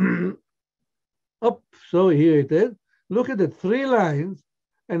 Up, so here it is. Look at the 3 lines,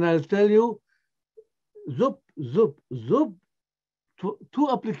 and I'll tell you, zoop, zoop, zoop, two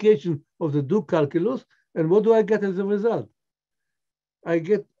applications of the do calculus, and what do I get as a result? I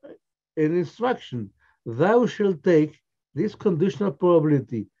get an instruction. Thou shalt take this conditional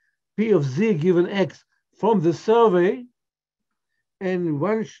probability, P of z given x, from the survey, and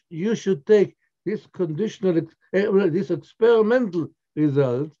you should take this conditional, this experimental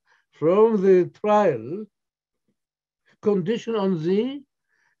result from the trial, condition on z.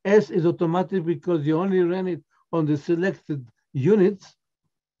 S is automatic because you only ran it on the selected units,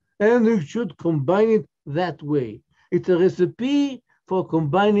 and you should combine it that way. It's a recipe for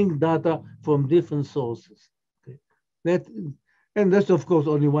combining data from different sources. Okay. And that's, of course,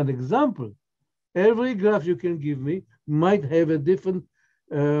 only one example. Every graph you can give me might have a different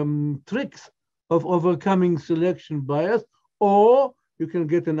tricks of overcoming selection bias, or you can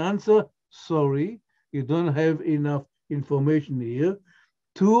get an answer, sorry, you don't have enough information here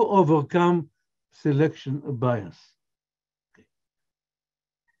to overcome selection bias. Okay.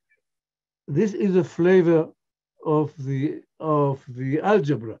 This is a flavor of the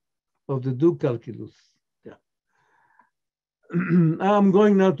algebra, of the do calculus. Yeah. I'm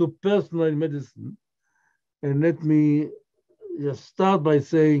going now to personal medicine, and let me just start by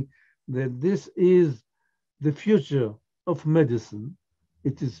saying that this is the future of medicine.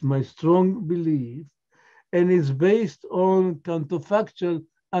 It is my strong belief, and is based on counterfactual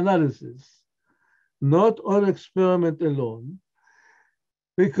analysis, not on experiment alone,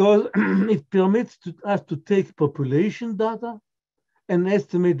 because it permits us to take population data and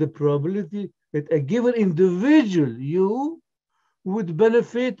estimate the probability that a given individual you would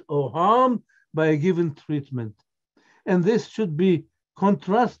benefit or harm by a given treatment. And this should be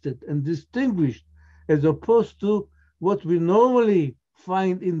contrasted and distinguished as opposed to what we normally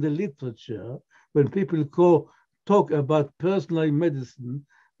find in the literature. When people talk about personalized medicine,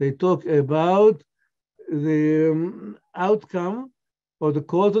 they talk about the outcome or the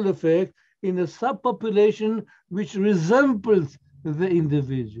causal effect in a subpopulation which resembles the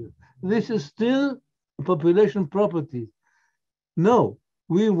individual. This is still population properties. No,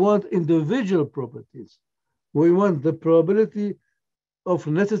 we want individual properties. We want the probability of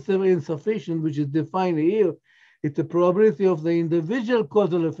necessary and sufficient, which is defined here. It's the probability of the individual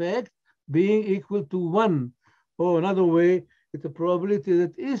causal effect being equal to 1. Or another way, it's a probability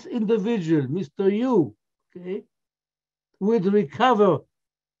that is individual, Mr. U, okay, would recover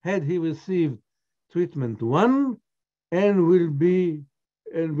had he received treatment 1, and will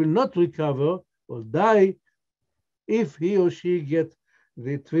not recover or die if he or she gets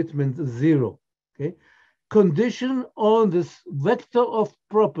the treatment 0. Okay, condition on this vector of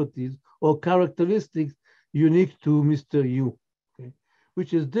properties or characteristics unique to Mr. U, okay,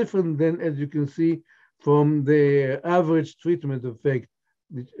 which is different than, as you can see, from the average treatment effect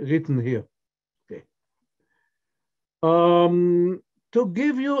written here. Okay. To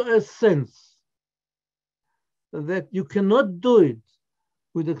give you a sense that you cannot do it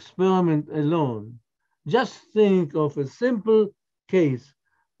with experiment alone, just think of a simple case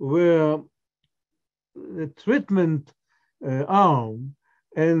where the treatment arm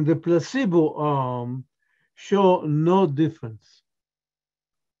and the placebo arm show no difference.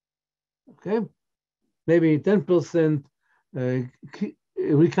 Okay, maybe 10%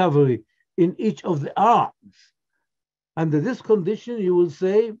 recovery in each of the arms. Under this condition, you will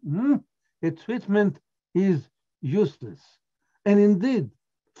say, a treatment is useless. And indeed,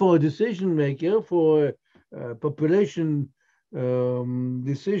 for a decision maker, for a population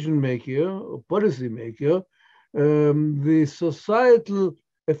decision maker or policy maker, the societal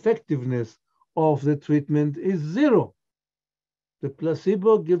effectiveness of the treatment is zero. The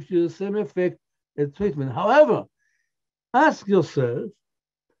placebo gives you the same effect as treatment. However, ask yourself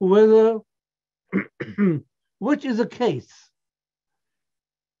whether, which is the case?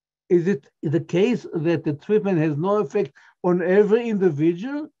 Is it the case that the treatment has no effect on every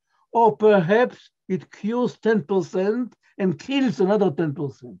individual, or perhaps it cures 10% and kills another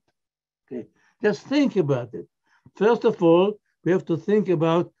 10%? Okay, just think about it. First of all, we have to think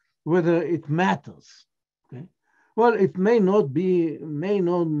about whether it matters. Okay, well, it may not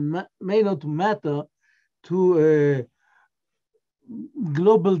matter to a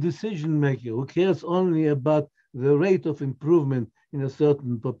global decision maker who cares only about the rate of improvement in a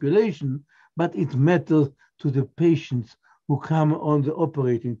certain population, but it matters to the patients who come on the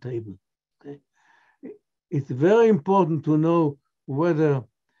operating table. Okay? It's very important to know whether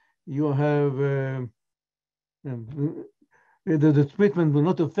you have whether the treatment will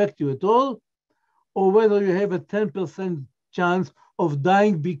not affect you at all, or whether you have a 10% chance of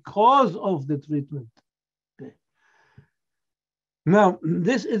dying because of the treatment. Okay. Now,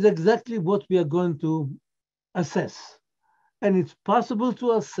 this is exactly what we are going to assess. And it's possible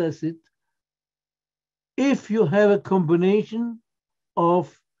to assess it if you have a combination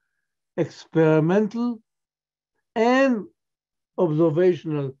of experimental and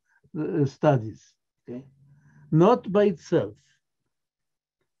observational studies, okay? Not by itself.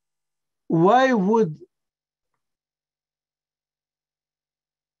 Why would,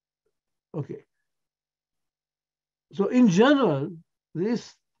 okay. So in general,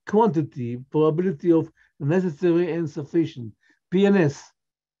 this quantity, probability of necessary and sufficient, PNS,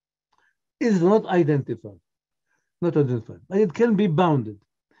 is not identified, but it can be bounded.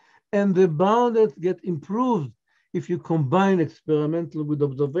 And the bounded get improved if you combine experimental with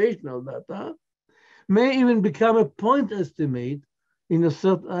observational data, may even become a point estimate in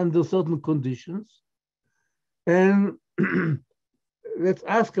under certain conditions. And let's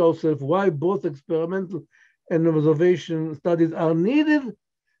ask ourselves why both experimental and observation studies are needed,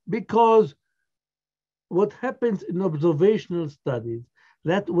 because what happens in observational studies,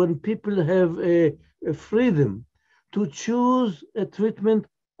 that when people have a freedom to choose a treatment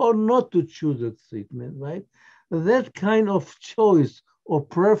or not to choose a treatment, right? That kind of choice or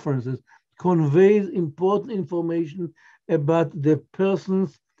preferences conveys important information about the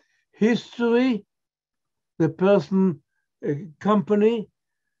person's history, the person's company,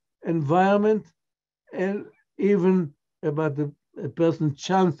 environment, and even about the person's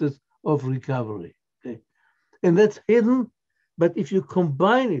chances of recovery. Okay? And that's hidden, but if you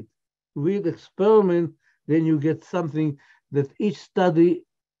combine it with experiment, then you get something that each study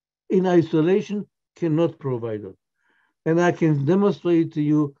in isolation cannot provide us. And I can demonstrate to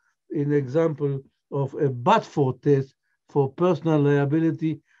you an example of a but-for test for personal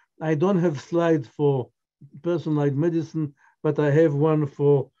liability. I don't have slides for personalized medicine, but I have one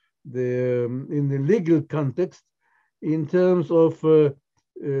for the in the legal context in terms of the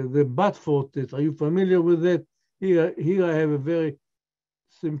but-for test. Are you familiar with that? Here I have a very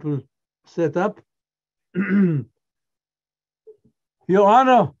simple setup. Your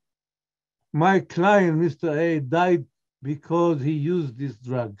Honor, my client, Mr. A, died because he used this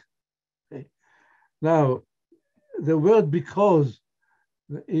drug. Okay. Now, the word because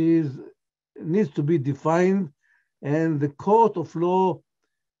needs to be defined, and the court of law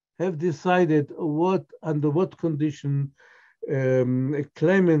have decided under what condition a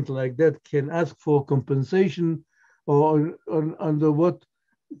claimant like that can ask for compensation, or under what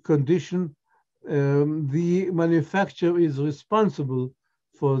condition the manufacturer is responsible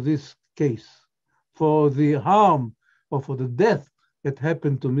for this case, for the harm or for the death that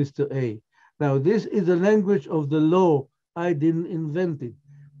happened to Mr. A. Now, this is the language of the law. I didn't invent it.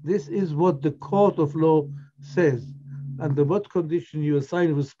 This is what the court of law says. Under what condition you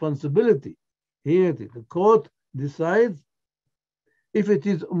assign responsibility. Here it is. The court decides if it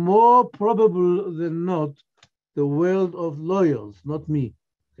is more probable than not, the world of lawyers, not me,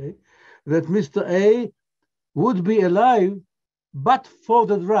 okay, that Mr. A would be alive but for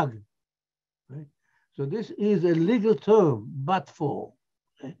the drug. Right? So this is a legal term, but for.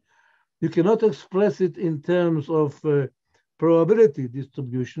 Okay? You cannot express it in terms of probability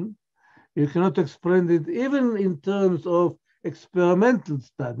distribution. You cannot explain it even in terms of experimental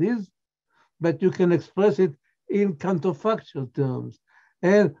studies, but you can express it in counterfactual terms.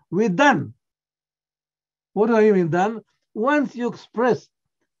 And we're done. What do I mean done? Once you express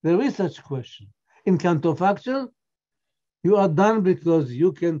the research question in counterfactual, you are done because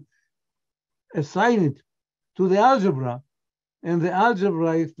you can assign it to the algebra, and the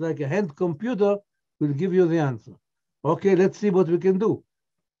algebra is like a hand computer, will give you the answer. Okay, let's see what we can do.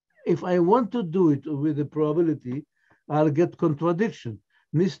 If I want to do it with the probability, I'll get contradiction.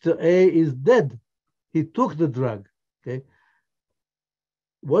 Mr. A is dead. He took the drug. Okay.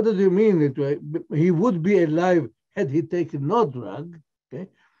 What does it mean? He would be alive had he taken no drug. Okay.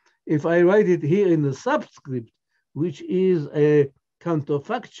 If I write it here in the subscript, which is a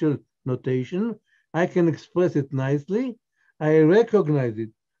counterfactual notation, I can express it nicely. I recognize it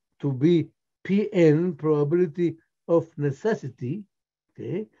to be Pn, probability of necessity.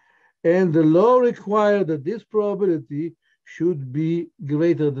 Okay. And the law requires that this probability should be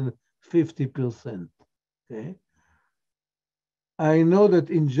greater than 50%. Okay. I know that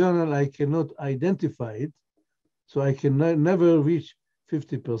in general I cannot identify it, so I can never reach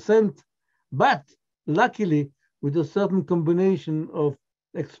 50%, but luckily with a certain combination of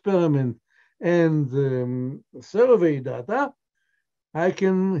experiment and survey data, I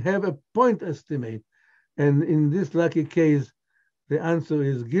can have a point estimate. And in this lucky case, the answer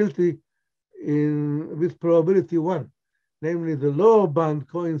is guilty with probability 1. Namely, the lower bound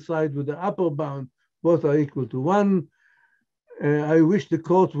coincide with the upper bound, both are equal to 1. I wish the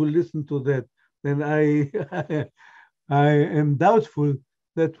court will listen to that. And I am doubtful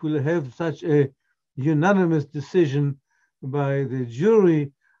that we'll have such a unanimous decision by the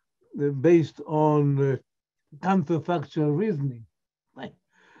jury based on counterfactual reasoning.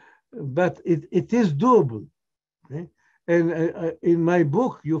 But it is doable. Okay? And in my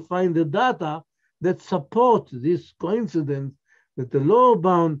book, you find the data that support this coincidence that the lower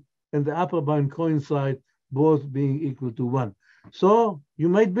bound and the upper bound coincide, both being equal to 1. So you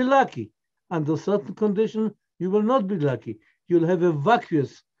might be lucky. Under certain conditions, you will not be lucky. You'll have a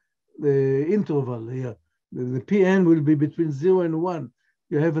vacuous interval here. The Pn will be between 0 and 1.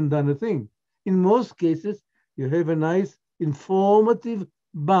 You haven't done a thing. In most cases, you have a nice informative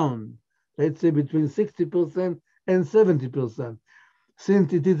bound, let's say between 60% and 70%.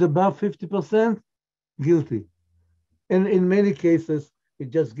 Since it is above 50%, guilty. And in many cases, it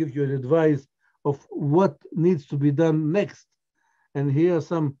just gives you an advice of what needs to be done next. And here are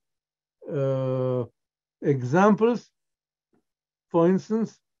some examples. For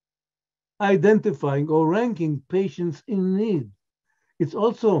instance, identifying or ranking patients in need. It's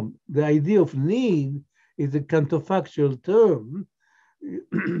also the idea of need is a counterfactual term.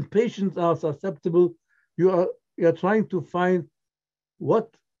 Patients are susceptible. You are trying to find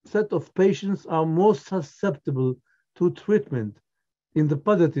what set of patients are most susceptible to treatment in the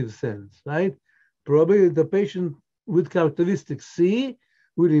positive sense, right? Probably the patient with characteristic C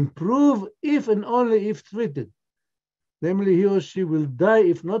will improve if and only if treated. Namely, he or she will die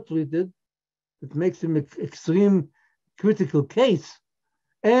if not treated. It makes him an extreme critical case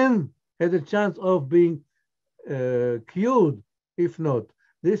and has a chance of being cured if not.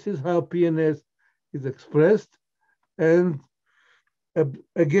 This is how PNS is expressed. And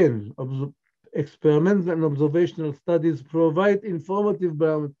again, experimental and observational studies provide informative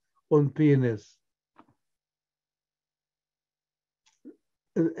ground on PNS.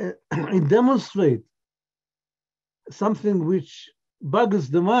 It demonstrates something which boggles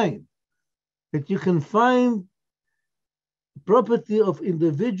the mind, that you can find property of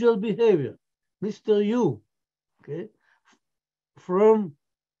individual behavior, Mr. U, okay, from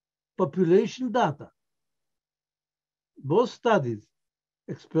population data. Both studies,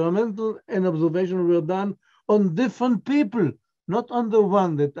 experimental and observational, were done on different people, not on the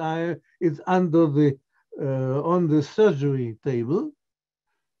one that is under the on the surgery table.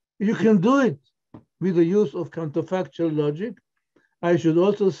 You can do it with the use of counterfactual logic. I should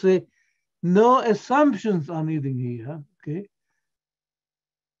also say no assumptions are needed here. Okay,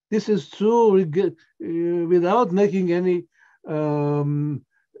 this is true without making any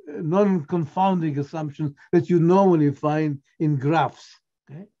non-confounding assumptions that you normally find in graphs.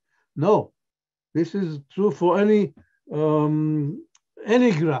 Okay, no, this is true for any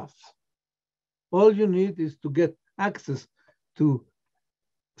graphs. All you need is to get access to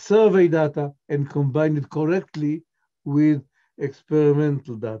survey data and combine it correctly with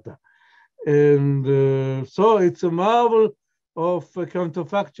experimental data. And so it's a marvel of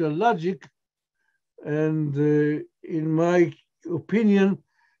counterfactual logic. And in my opinion,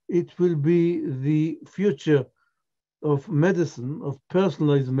 it will be the future of medicine, of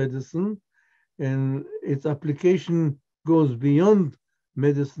personalized medicine, and its application goes beyond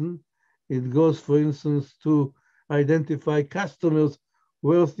medicine. It goes, for instance, to identify customers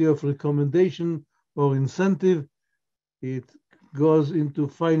worthy of recommendation or incentive. It goes into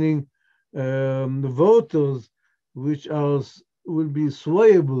finding voters which will be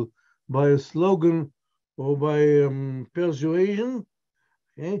swayable by a slogan or by persuasion.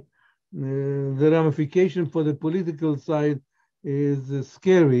 Okay? The ramification for the political side is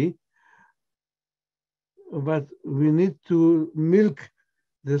scary, but we need to milk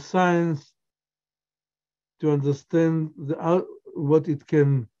the science to understand what it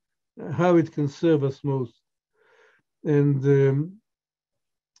can, how it can serve us most. And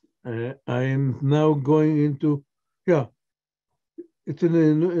I am now going into, it's in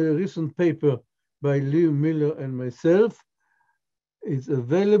a recent paper by Liu Miller and myself. It's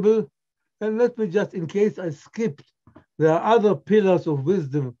available. And let me just, in case I skipped, there are other pillars of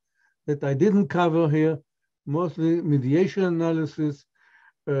wisdom that I didn't cover here, mostly mediation analysis,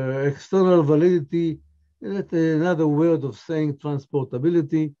 external validity, another word of saying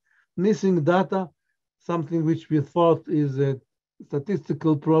transportability, missing data, something which we thought is a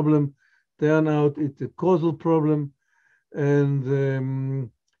statistical problem, turn out it's a causal problem,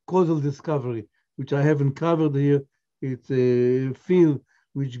 and causal discovery, which I haven't covered here. It's a field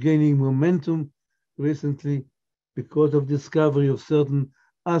which gaining momentum recently because of discovery of certain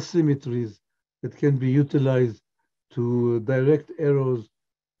asymmetries that can be utilized to direct errors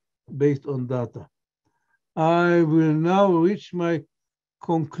based on data. I will now reach my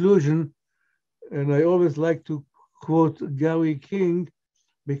conclusion, and I always like to quote Gary King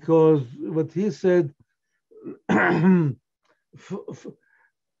because what he said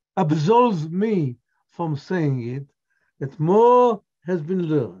absolves me from saying it, that more has been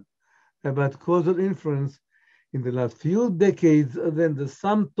learned about causal inference in the last few decades than the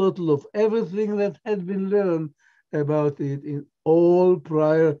sum total of everything that had been learned about it in all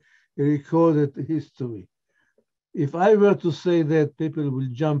prior recorded history. If I were to say that, people will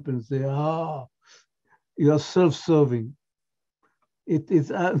jump and say, you are self-serving. It is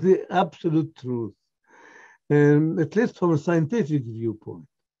the absolute truth, at least from a scientific viewpoint.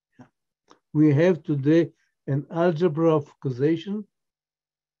 We have today an algebra of causation,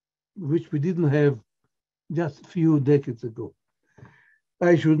 which we didn't have just a few decades ago.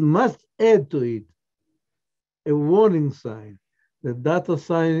 I must add to it a warning sign that data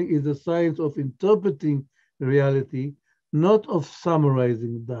science is a science of interpreting reality, not of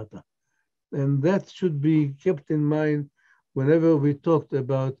summarizing data. And that should be kept in mind whenever we talked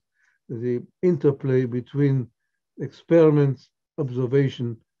about the interplay between experiments,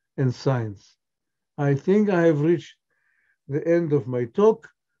 observation, and science. I think I have reached the end of my talk,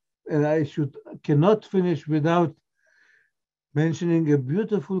 and I cannot finish without mentioning a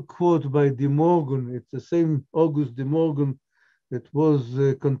beautiful quote by De Morgan. It's the same Auguste De Morgan that was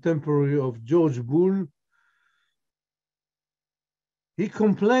a contemporary of George Boole. He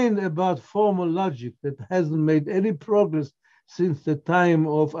complained about formal logic that hasn't made any progress since the time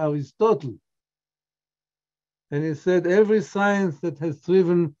of Aristotle. And he said, every science that has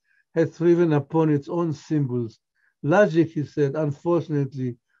thriven upon its own symbols. Logic, he said,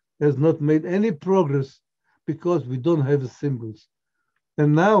 unfortunately, has not made any progress because we don't have the symbols.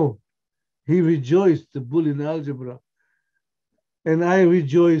 And now he rejoiced the Boolean algebra. And I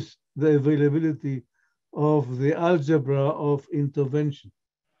rejoice the availability of the algebra of intervention.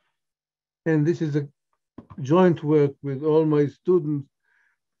 And this is a joint work with all my students,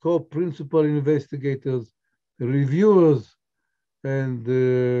 co-principal investigators, reviewers, and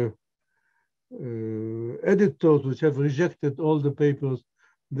editors which have rejected all the papers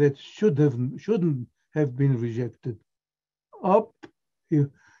that shouldn't have been rejected.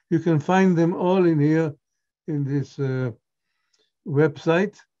 You can find them all in here in this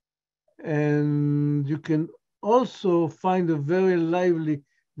website. And you can also find a very lively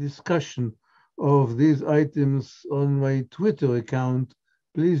discussion of these items on my Twitter account.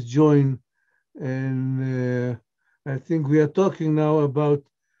 Please join. And I think we are talking now about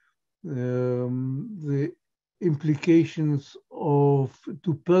the implications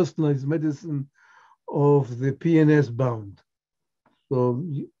to personalized medicine of the PNS bound. So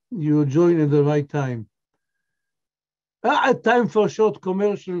you join at the right time. Time for a short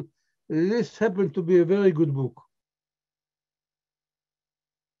commercial. This happened to be a very good book.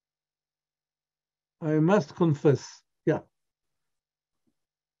 I must confess. Yeah.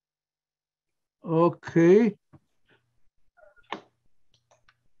 Okay.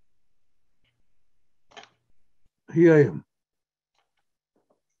 Here I am.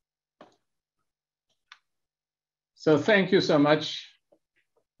 So thank you so much,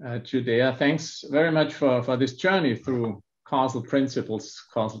 JUDEA. Thanks very much for this journey through causal principles,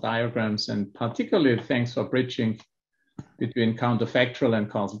 causal diagrams, and particularly thanks for bridging between counterfactual and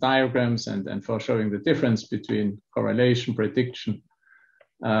causal diagrams, and for showing the difference between correlation, prediction.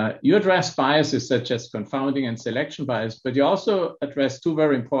 You address biases such as confounding and selection bias, but you also address two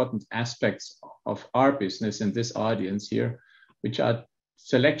very important aspects of our business in this audience here, which are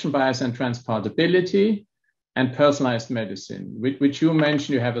selection bias and transportability and personalized medicine, which you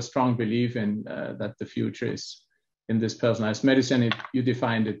mentioned you have a strong belief in, that the future is in this personalized medicine. You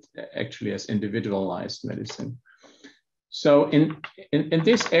defined it actually as individualized medicine. So in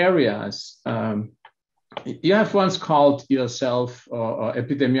these areas, you have once called yourself or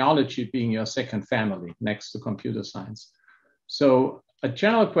epidemiology being your second family next to computer science. So a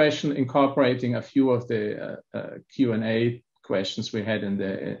general question incorporating a few of the Q&A questions we had in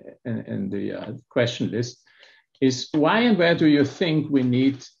the question list is why and where do you think we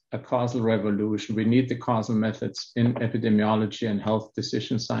need a causal revolution? We need the causal methods in epidemiology and health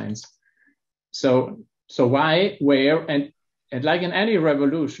decision science. So why, where, and like in any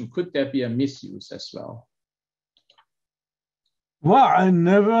revolution, could there be a misuse as well? Well, I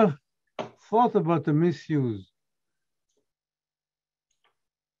never thought about the misuse,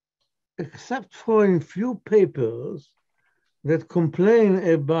 except for a few papers that complain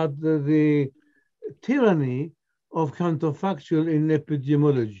about the tyranny of counterfactual in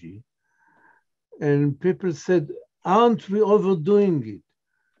epidemiology. And people said, aren't we overdoing it?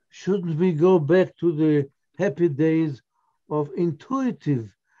 Shouldn't we go back to the happy days of intuitive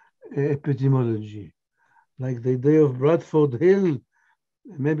epidemiology, like the day of Bradford Hill,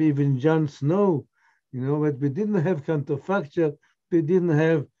 maybe even John Snow, but we didn't have counterfactual, we didn't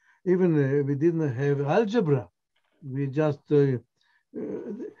have algebra. We just, the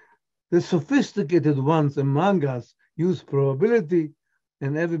sophisticated ones among us used probability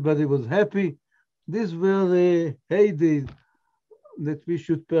and everybody was happy. These were the heydays that we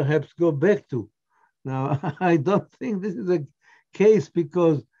should perhaps go back to. Now, I don't think this is a case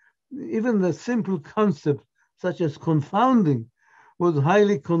because even the simple concept such as confounding was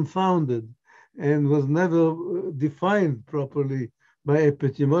highly confounded and was never defined properly by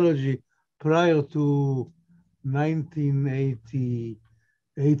epidemiology prior to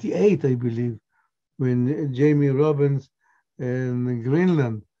 1988, I believe, when Jamie Robbins and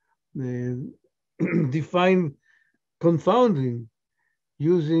Greenland defined confounding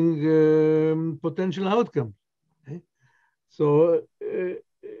using potential outcomes. Okay? So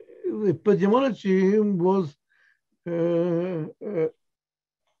epidemiology was a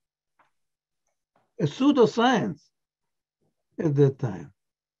pseudoscience at that time.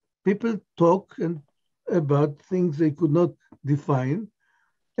 People talk about things they could not define,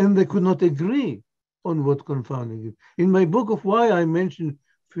 and they could not agree on what confounding is. In my book of why, I mentioned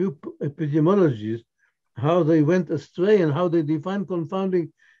few epidemiologists, how they went astray and how they define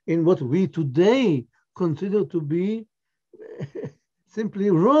confounding in what we today consider to be simply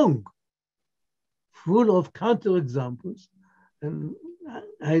wrong, full of counterexamples. And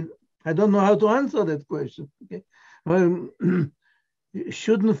I don't know how to answer that question. Okay?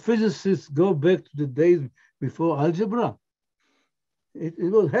 Shouldn't physicists go back to the days before algebra? It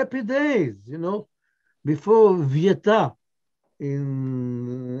was happy days, before Vieta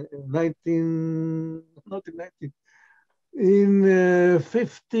in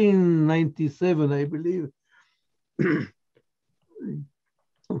 1597, I believe,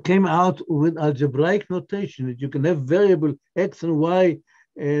 came out with algebraic notation that you can have variable X and Y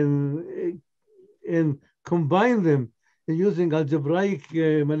and combine them using algebraic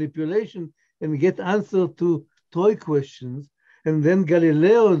manipulation and get answer to toy questions. And then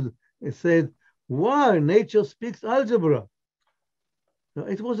Galileo said, wow, nature speaks algebra. Now,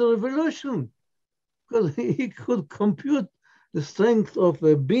 it was a revolution because he could compute the strength of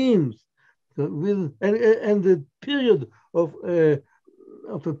beams and the period of a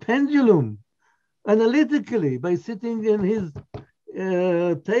pendulum analytically by sitting in his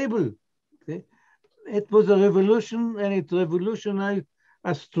table. Okay? It was a revolution, and it revolutionized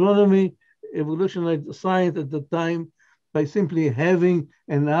astronomy, evolutionized science at the time by simply having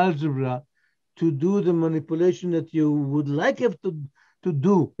an algebra to do the manipulation that you would like have to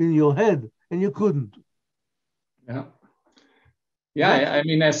do in your head, and you couldn't. Yeah. I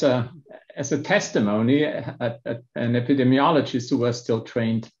mean, as a testimony, an epidemiologist who was still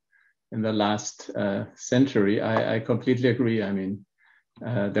trained in the last century, I completely agree. I mean,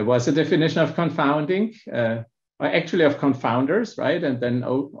 there was a definition of confounding, or actually of confounders, right? And then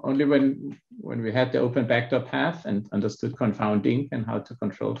only when we had the open backdoor path and understood confounding and how to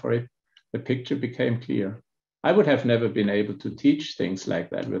control for it, the picture became clear. I would have never been able to teach things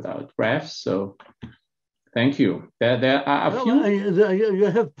like that without graphs. So thank you. There are a few. You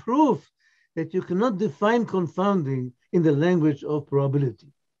have proof that you cannot define confounding in the language of probability.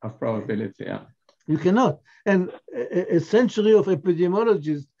 Of probability, yeah. You cannot. And a century of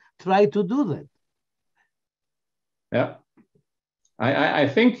epidemiologists try to do that. Yeah. I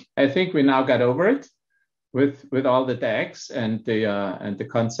think we now got over it with all the DAGs and the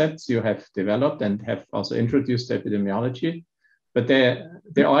concepts you have developed and have also introduced to epidemiology. But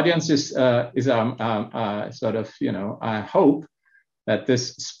the audience is sort of, you know, I hope that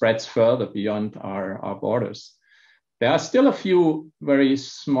this spreads further beyond our borders. There are still a few very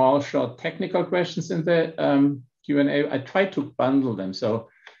small, short technical questions in the Q&A. I tried to bundle them. So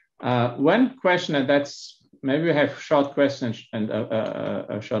one question, and that's, maybe we have short questions and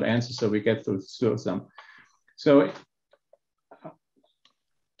a short answer, so we get through some. So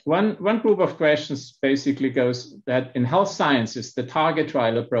one group of questions basically goes that in health sciences, the target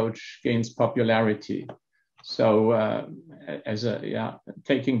trial approach gains popularity. So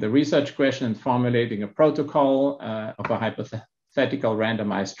taking the research question and formulating a protocol of a hypothetical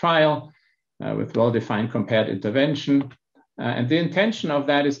randomized trial with well-defined compared intervention. And the intention of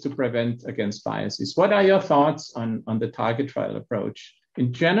that is to prevent against biases. What are your thoughts on the target trial approach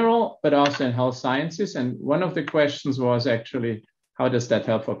in general, but also in health sciences? And one of the questions was actually, how does that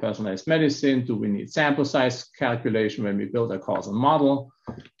help for personalized medicine? Do we need sample size calculation when we build a causal model?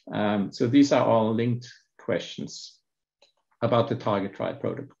 So these are all linked questions about the target trial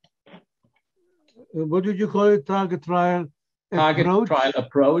protocol. What did you call it? Target trial target approach? trial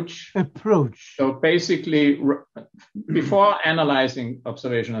approach. Approach. So basically, before analyzing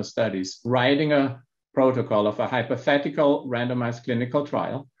observational studies, writing a protocol of a hypothetical randomized clinical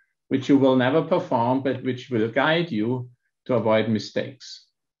trial, which you will never perform, but which will guide you to avoid mistakes.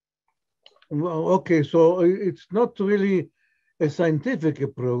 Well, okay, so it's not really a scientific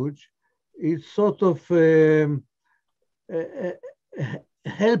approach. It's sort of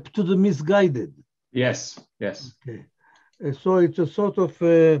help to the misguided. Yes, yes. Okay. So it's a sort of,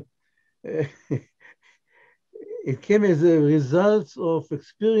 it came as a result of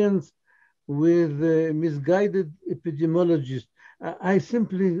experience with misguided epidemiologists. I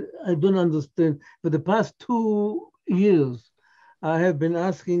don't understand. For the past 2 years, I have been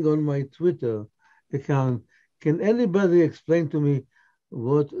asking on my Twitter account, can anybody explain to me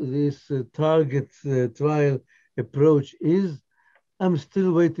what this target trial approach is? I'm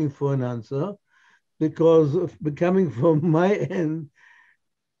still waiting for an answer, because coming from my end,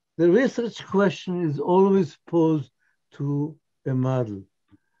 the research question is always posed to a model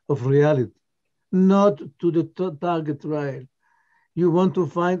of reality, not to the target trial. You want to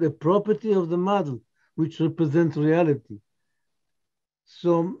find a property of the model which represents reality.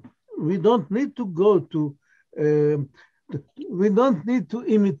 So we don't need to go to, we don't need to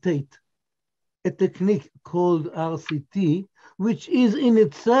imitate a technique called RCT, which is in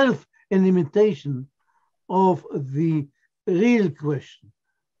itself an imitation of the real question.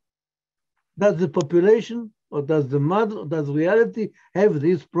 Does the population, or does the model, or does reality have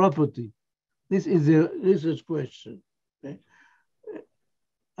this property? This is a research question. Okay?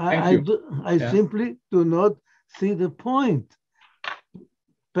 I simply do not see the point.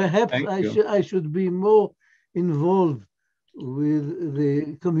 Perhaps I should be more involved with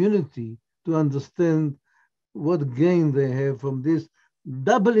the community to understand what gain they have from this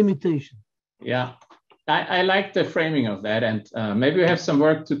double imitation. Yeah, I like the framing of that, and maybe we have some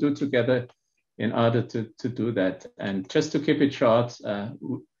work to do together in order to do that. And just to keep it short,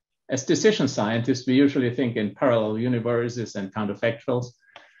 as decision scientists, we usually think in parallel universes and counterfactuals,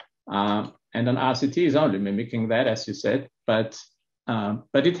 and an RCT is only mimicking that, as you said, but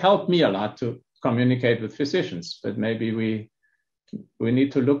it helped me a lot to communicate with physicians, but maybe we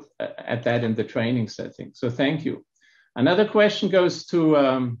need to look at that in the training setting. So thank you. Another question goes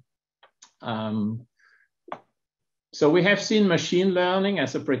to, so we have seen machine learning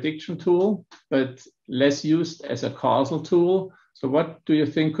as a prediction tool, but less used as a causal tool. So what do you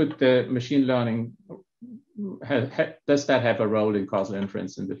think could the machine learning, does that have a role in causal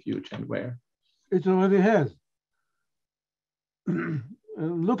inference in the future, and where? It already has.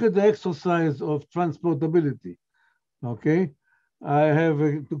 Look at the exercise of transportability, okay? I have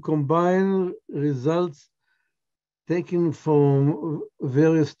to combine results taken from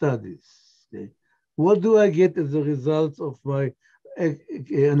various studies. Okay? What do I get as a result of my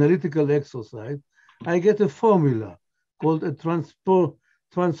analytical exercise? I get a formula called a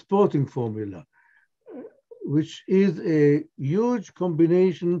transporting formula, which is a huge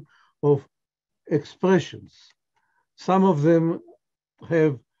combination of expressions. Some of them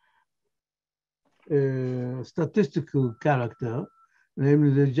have statistical character, namely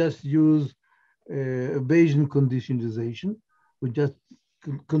they just use Bayesian conditionalization with just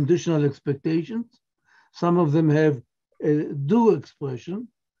conditional expectations. Some of them have do expression,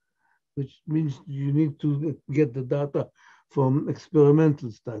 which means you need to get the data from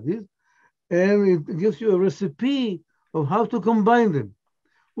experimental studies, and it gives you a recipe of how to combine them.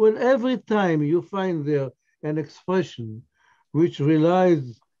 Well, every time you find there an expression which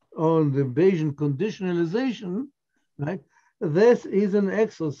relies on the Bayesian conditionalization, right, this is an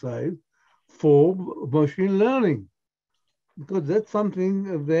exercise for machine learning, because that's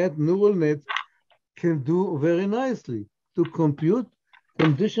something that neural nets can do very nicely, to compute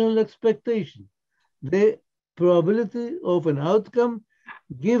conditional expectation, the probability of an outcome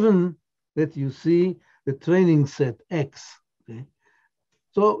given that you see the training set X. Okay?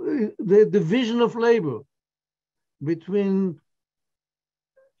 So the division of labor between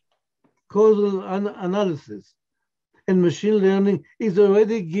causal analysis and machine learning is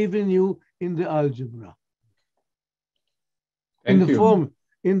already given you in the algebra, in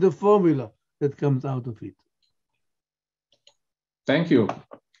the formula that comes out of it. Thank you.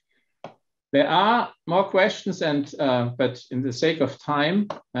 There are more questions, and but in the sake of time,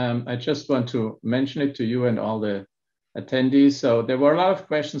 I just want to mention it to you and all the attendees. So there were a lot of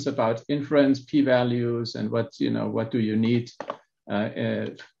questions about inference, p-values, and what do you need?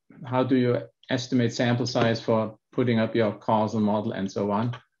 How do you estimate sample size for putting up your causal model, and so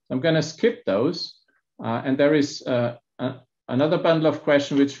on. I'm going to skip those, and there is another bundle of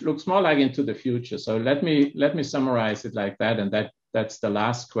questions which looks more like into the future. So let me summarize it like that, and that's the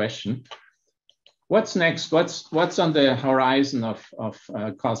last question. What's next? What's on the horizon of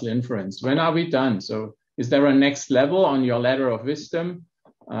causal inference? When are we done? So is there a next level on your ladder of wisdom?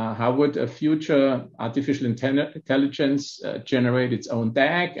 How would a future artificial intelligence generate its own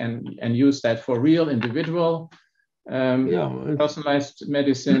DAG and use that for real individual personalized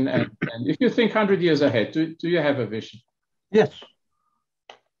medicine? And if you think 100 years ahead, do you have a vision? Yes.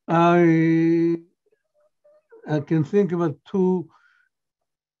 I can think about two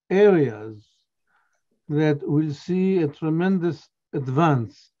areas that will see a tremendous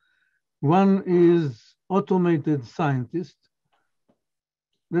advance. One is automated scientists.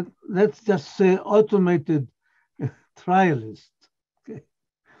 Let's just say automated trialist, okay?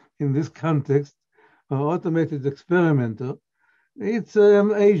 In this context, automated experimenter. It's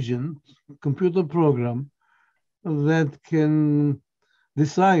an agent, computer program, that can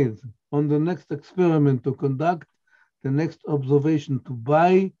decide on the next experiment to conduct, the next observation to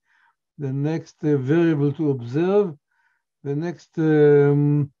buy, the next variable to observe, the next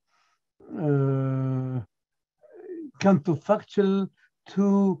counterfactual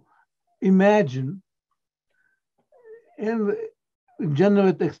to imagine, and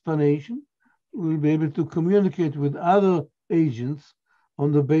generate explanation. We'll be able to communicate with other agents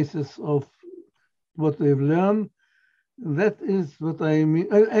on the basis of what they've learned. That is what I mean,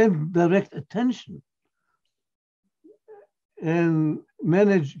 and direct attention and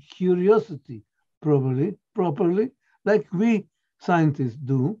manage curiosity properly, like we scientists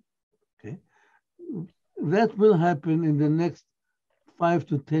do. Okay, that will happen in the next 5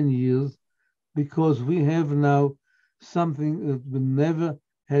 to 10 years, because we have now something that we never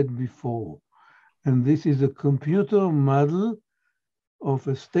had before. And this is a computer model of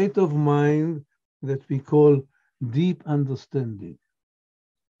a state of mind that we call deep understanding.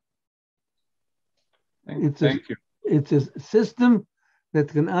 Thank you. It's a system that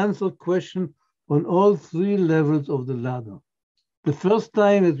can answer questions on all 3 levels of the ladder. The first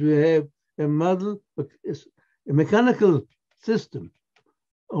time that we have a model, a mechanical system,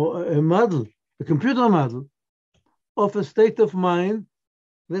 or a model, a computer model of a state of mind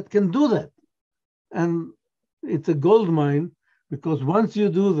that can do that. And it's a gold mine, because once you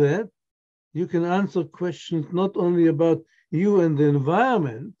do that, you can answer questions not only about you and the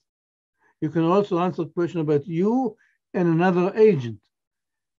environment, you can also answer questions about you and another agent.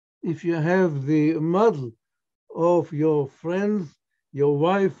 If you have the model of your friends, your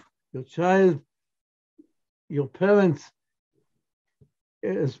wife, your child, your parents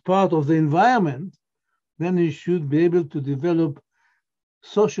as part of the environment, then you should be able to develop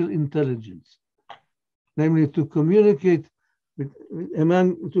social intelligence, namely to communicate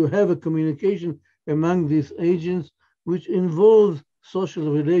to have a communication among these agents, which involves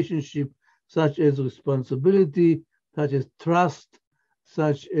social relationship, such as responsibility, such as trust,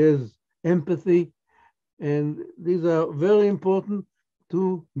 such as empathy. And these are very important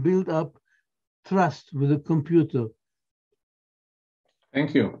to build up trust with the computer.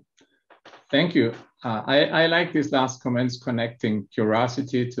 Thank you. Thank you. I like these last comments, connecting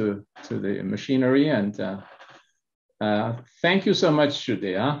curiosity to the machinery. And thank you so much,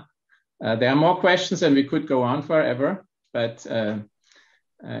 Judea. There are more questions and we could go on forever, but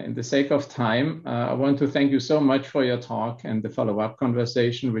in the sake of time, I want to thank you so much for your talk and the follow-up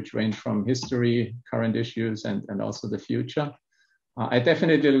conversation, which range from history, current issues, and also the future. I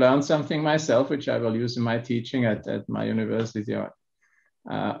definitely learned something myself, which I will use in my teaching at my university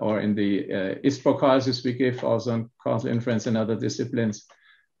or in the ISPO courses we give, also on causal inference and other disciplines.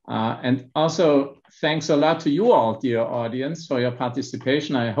 And also, thanks a lot to you all, dear audience, for your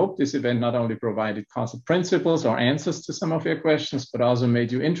participation. I hope this event not only provided causal principles or answers to some of your questions, but also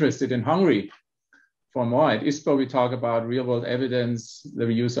made you interested and hungry for more. At ISPO, we talk about real-world evidence, the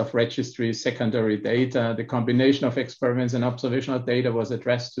use of registries, secondary data. The combination of experiments and observational data was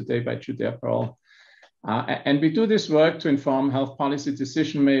addressed today by JUDEA. And we do this work to inform health policy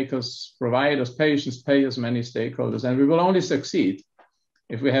decision makers, providers, patients, payers, many stakeholders. And we will only succeed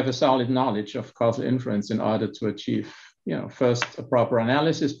if we have a solid knowledge of causal inference in order to achieve, first a proper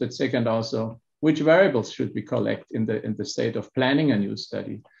analysis, but second also which variables should we collect in the state of planning a new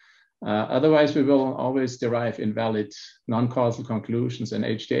study. Otherwise, we will always derive invalid non-causal conclusions, and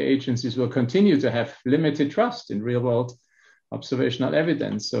HTA agencies will continue to have limited trust in real-world observational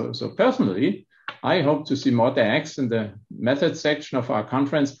evidence. So personally, I hope to see more DAGs in the method section of our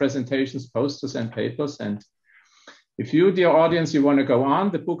conference presentations, posters, and papers. And if you, dear audience, you want to go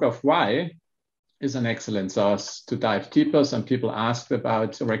on, the Book of Why is an excellent source to dive deeper. Some people asked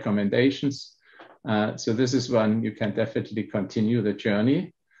about recommendations. So this is one you can definitely continue the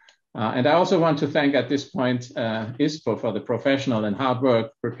journey. And I also want to thank at this point ISPO for the professional and hard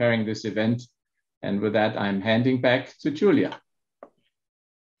work preparing this event. And with that, I'm handing back to Julia.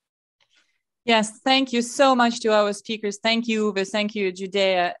 Yes, thank you so much to our speakers. Thank you, Uwe. Thank you,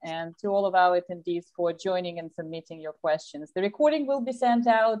 JUDEA, and to all of our attendees for joining and submitting your questions. The recording will be sent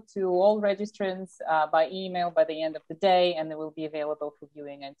out to all registrants by email by the end of the day, and it will be available for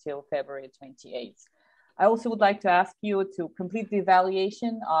viewing until February 28th. I also would like to ask you to complete the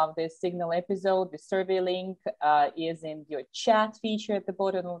evaluation of this Signal episode. The survey link is in your chat feature at the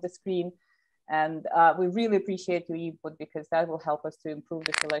bottom of the screen. And we really appreciate your input because that will help us to improve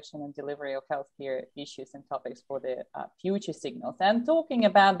the selection and delivery of healthcare issues and topics for the future signals. And talking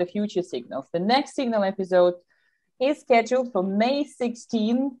about the future signals, the next Signal episode is scheduled for May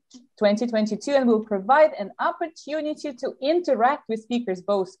 16, 2022, and will provide an opportunity to interact with speakers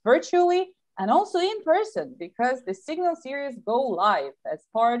both virtually and also in person, because the Signal series go live as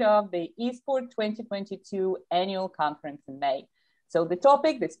part of the eSport 2022 annual conference in May. So the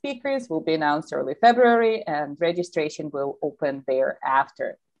topic, the speakers will be announced early February, and registration will open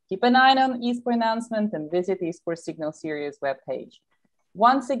thereafter. Keep an eye on eSport announcement and visit eSport Signal series webpage.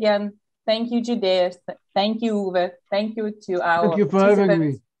 Once again, thank you, JUDEA. Thank you, Uwe. Thank you to our Thank you for having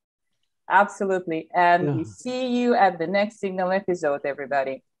me. Absolutely. And we see you at the next Signal episode,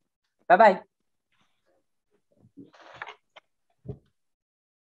 everybody. Bye-bye.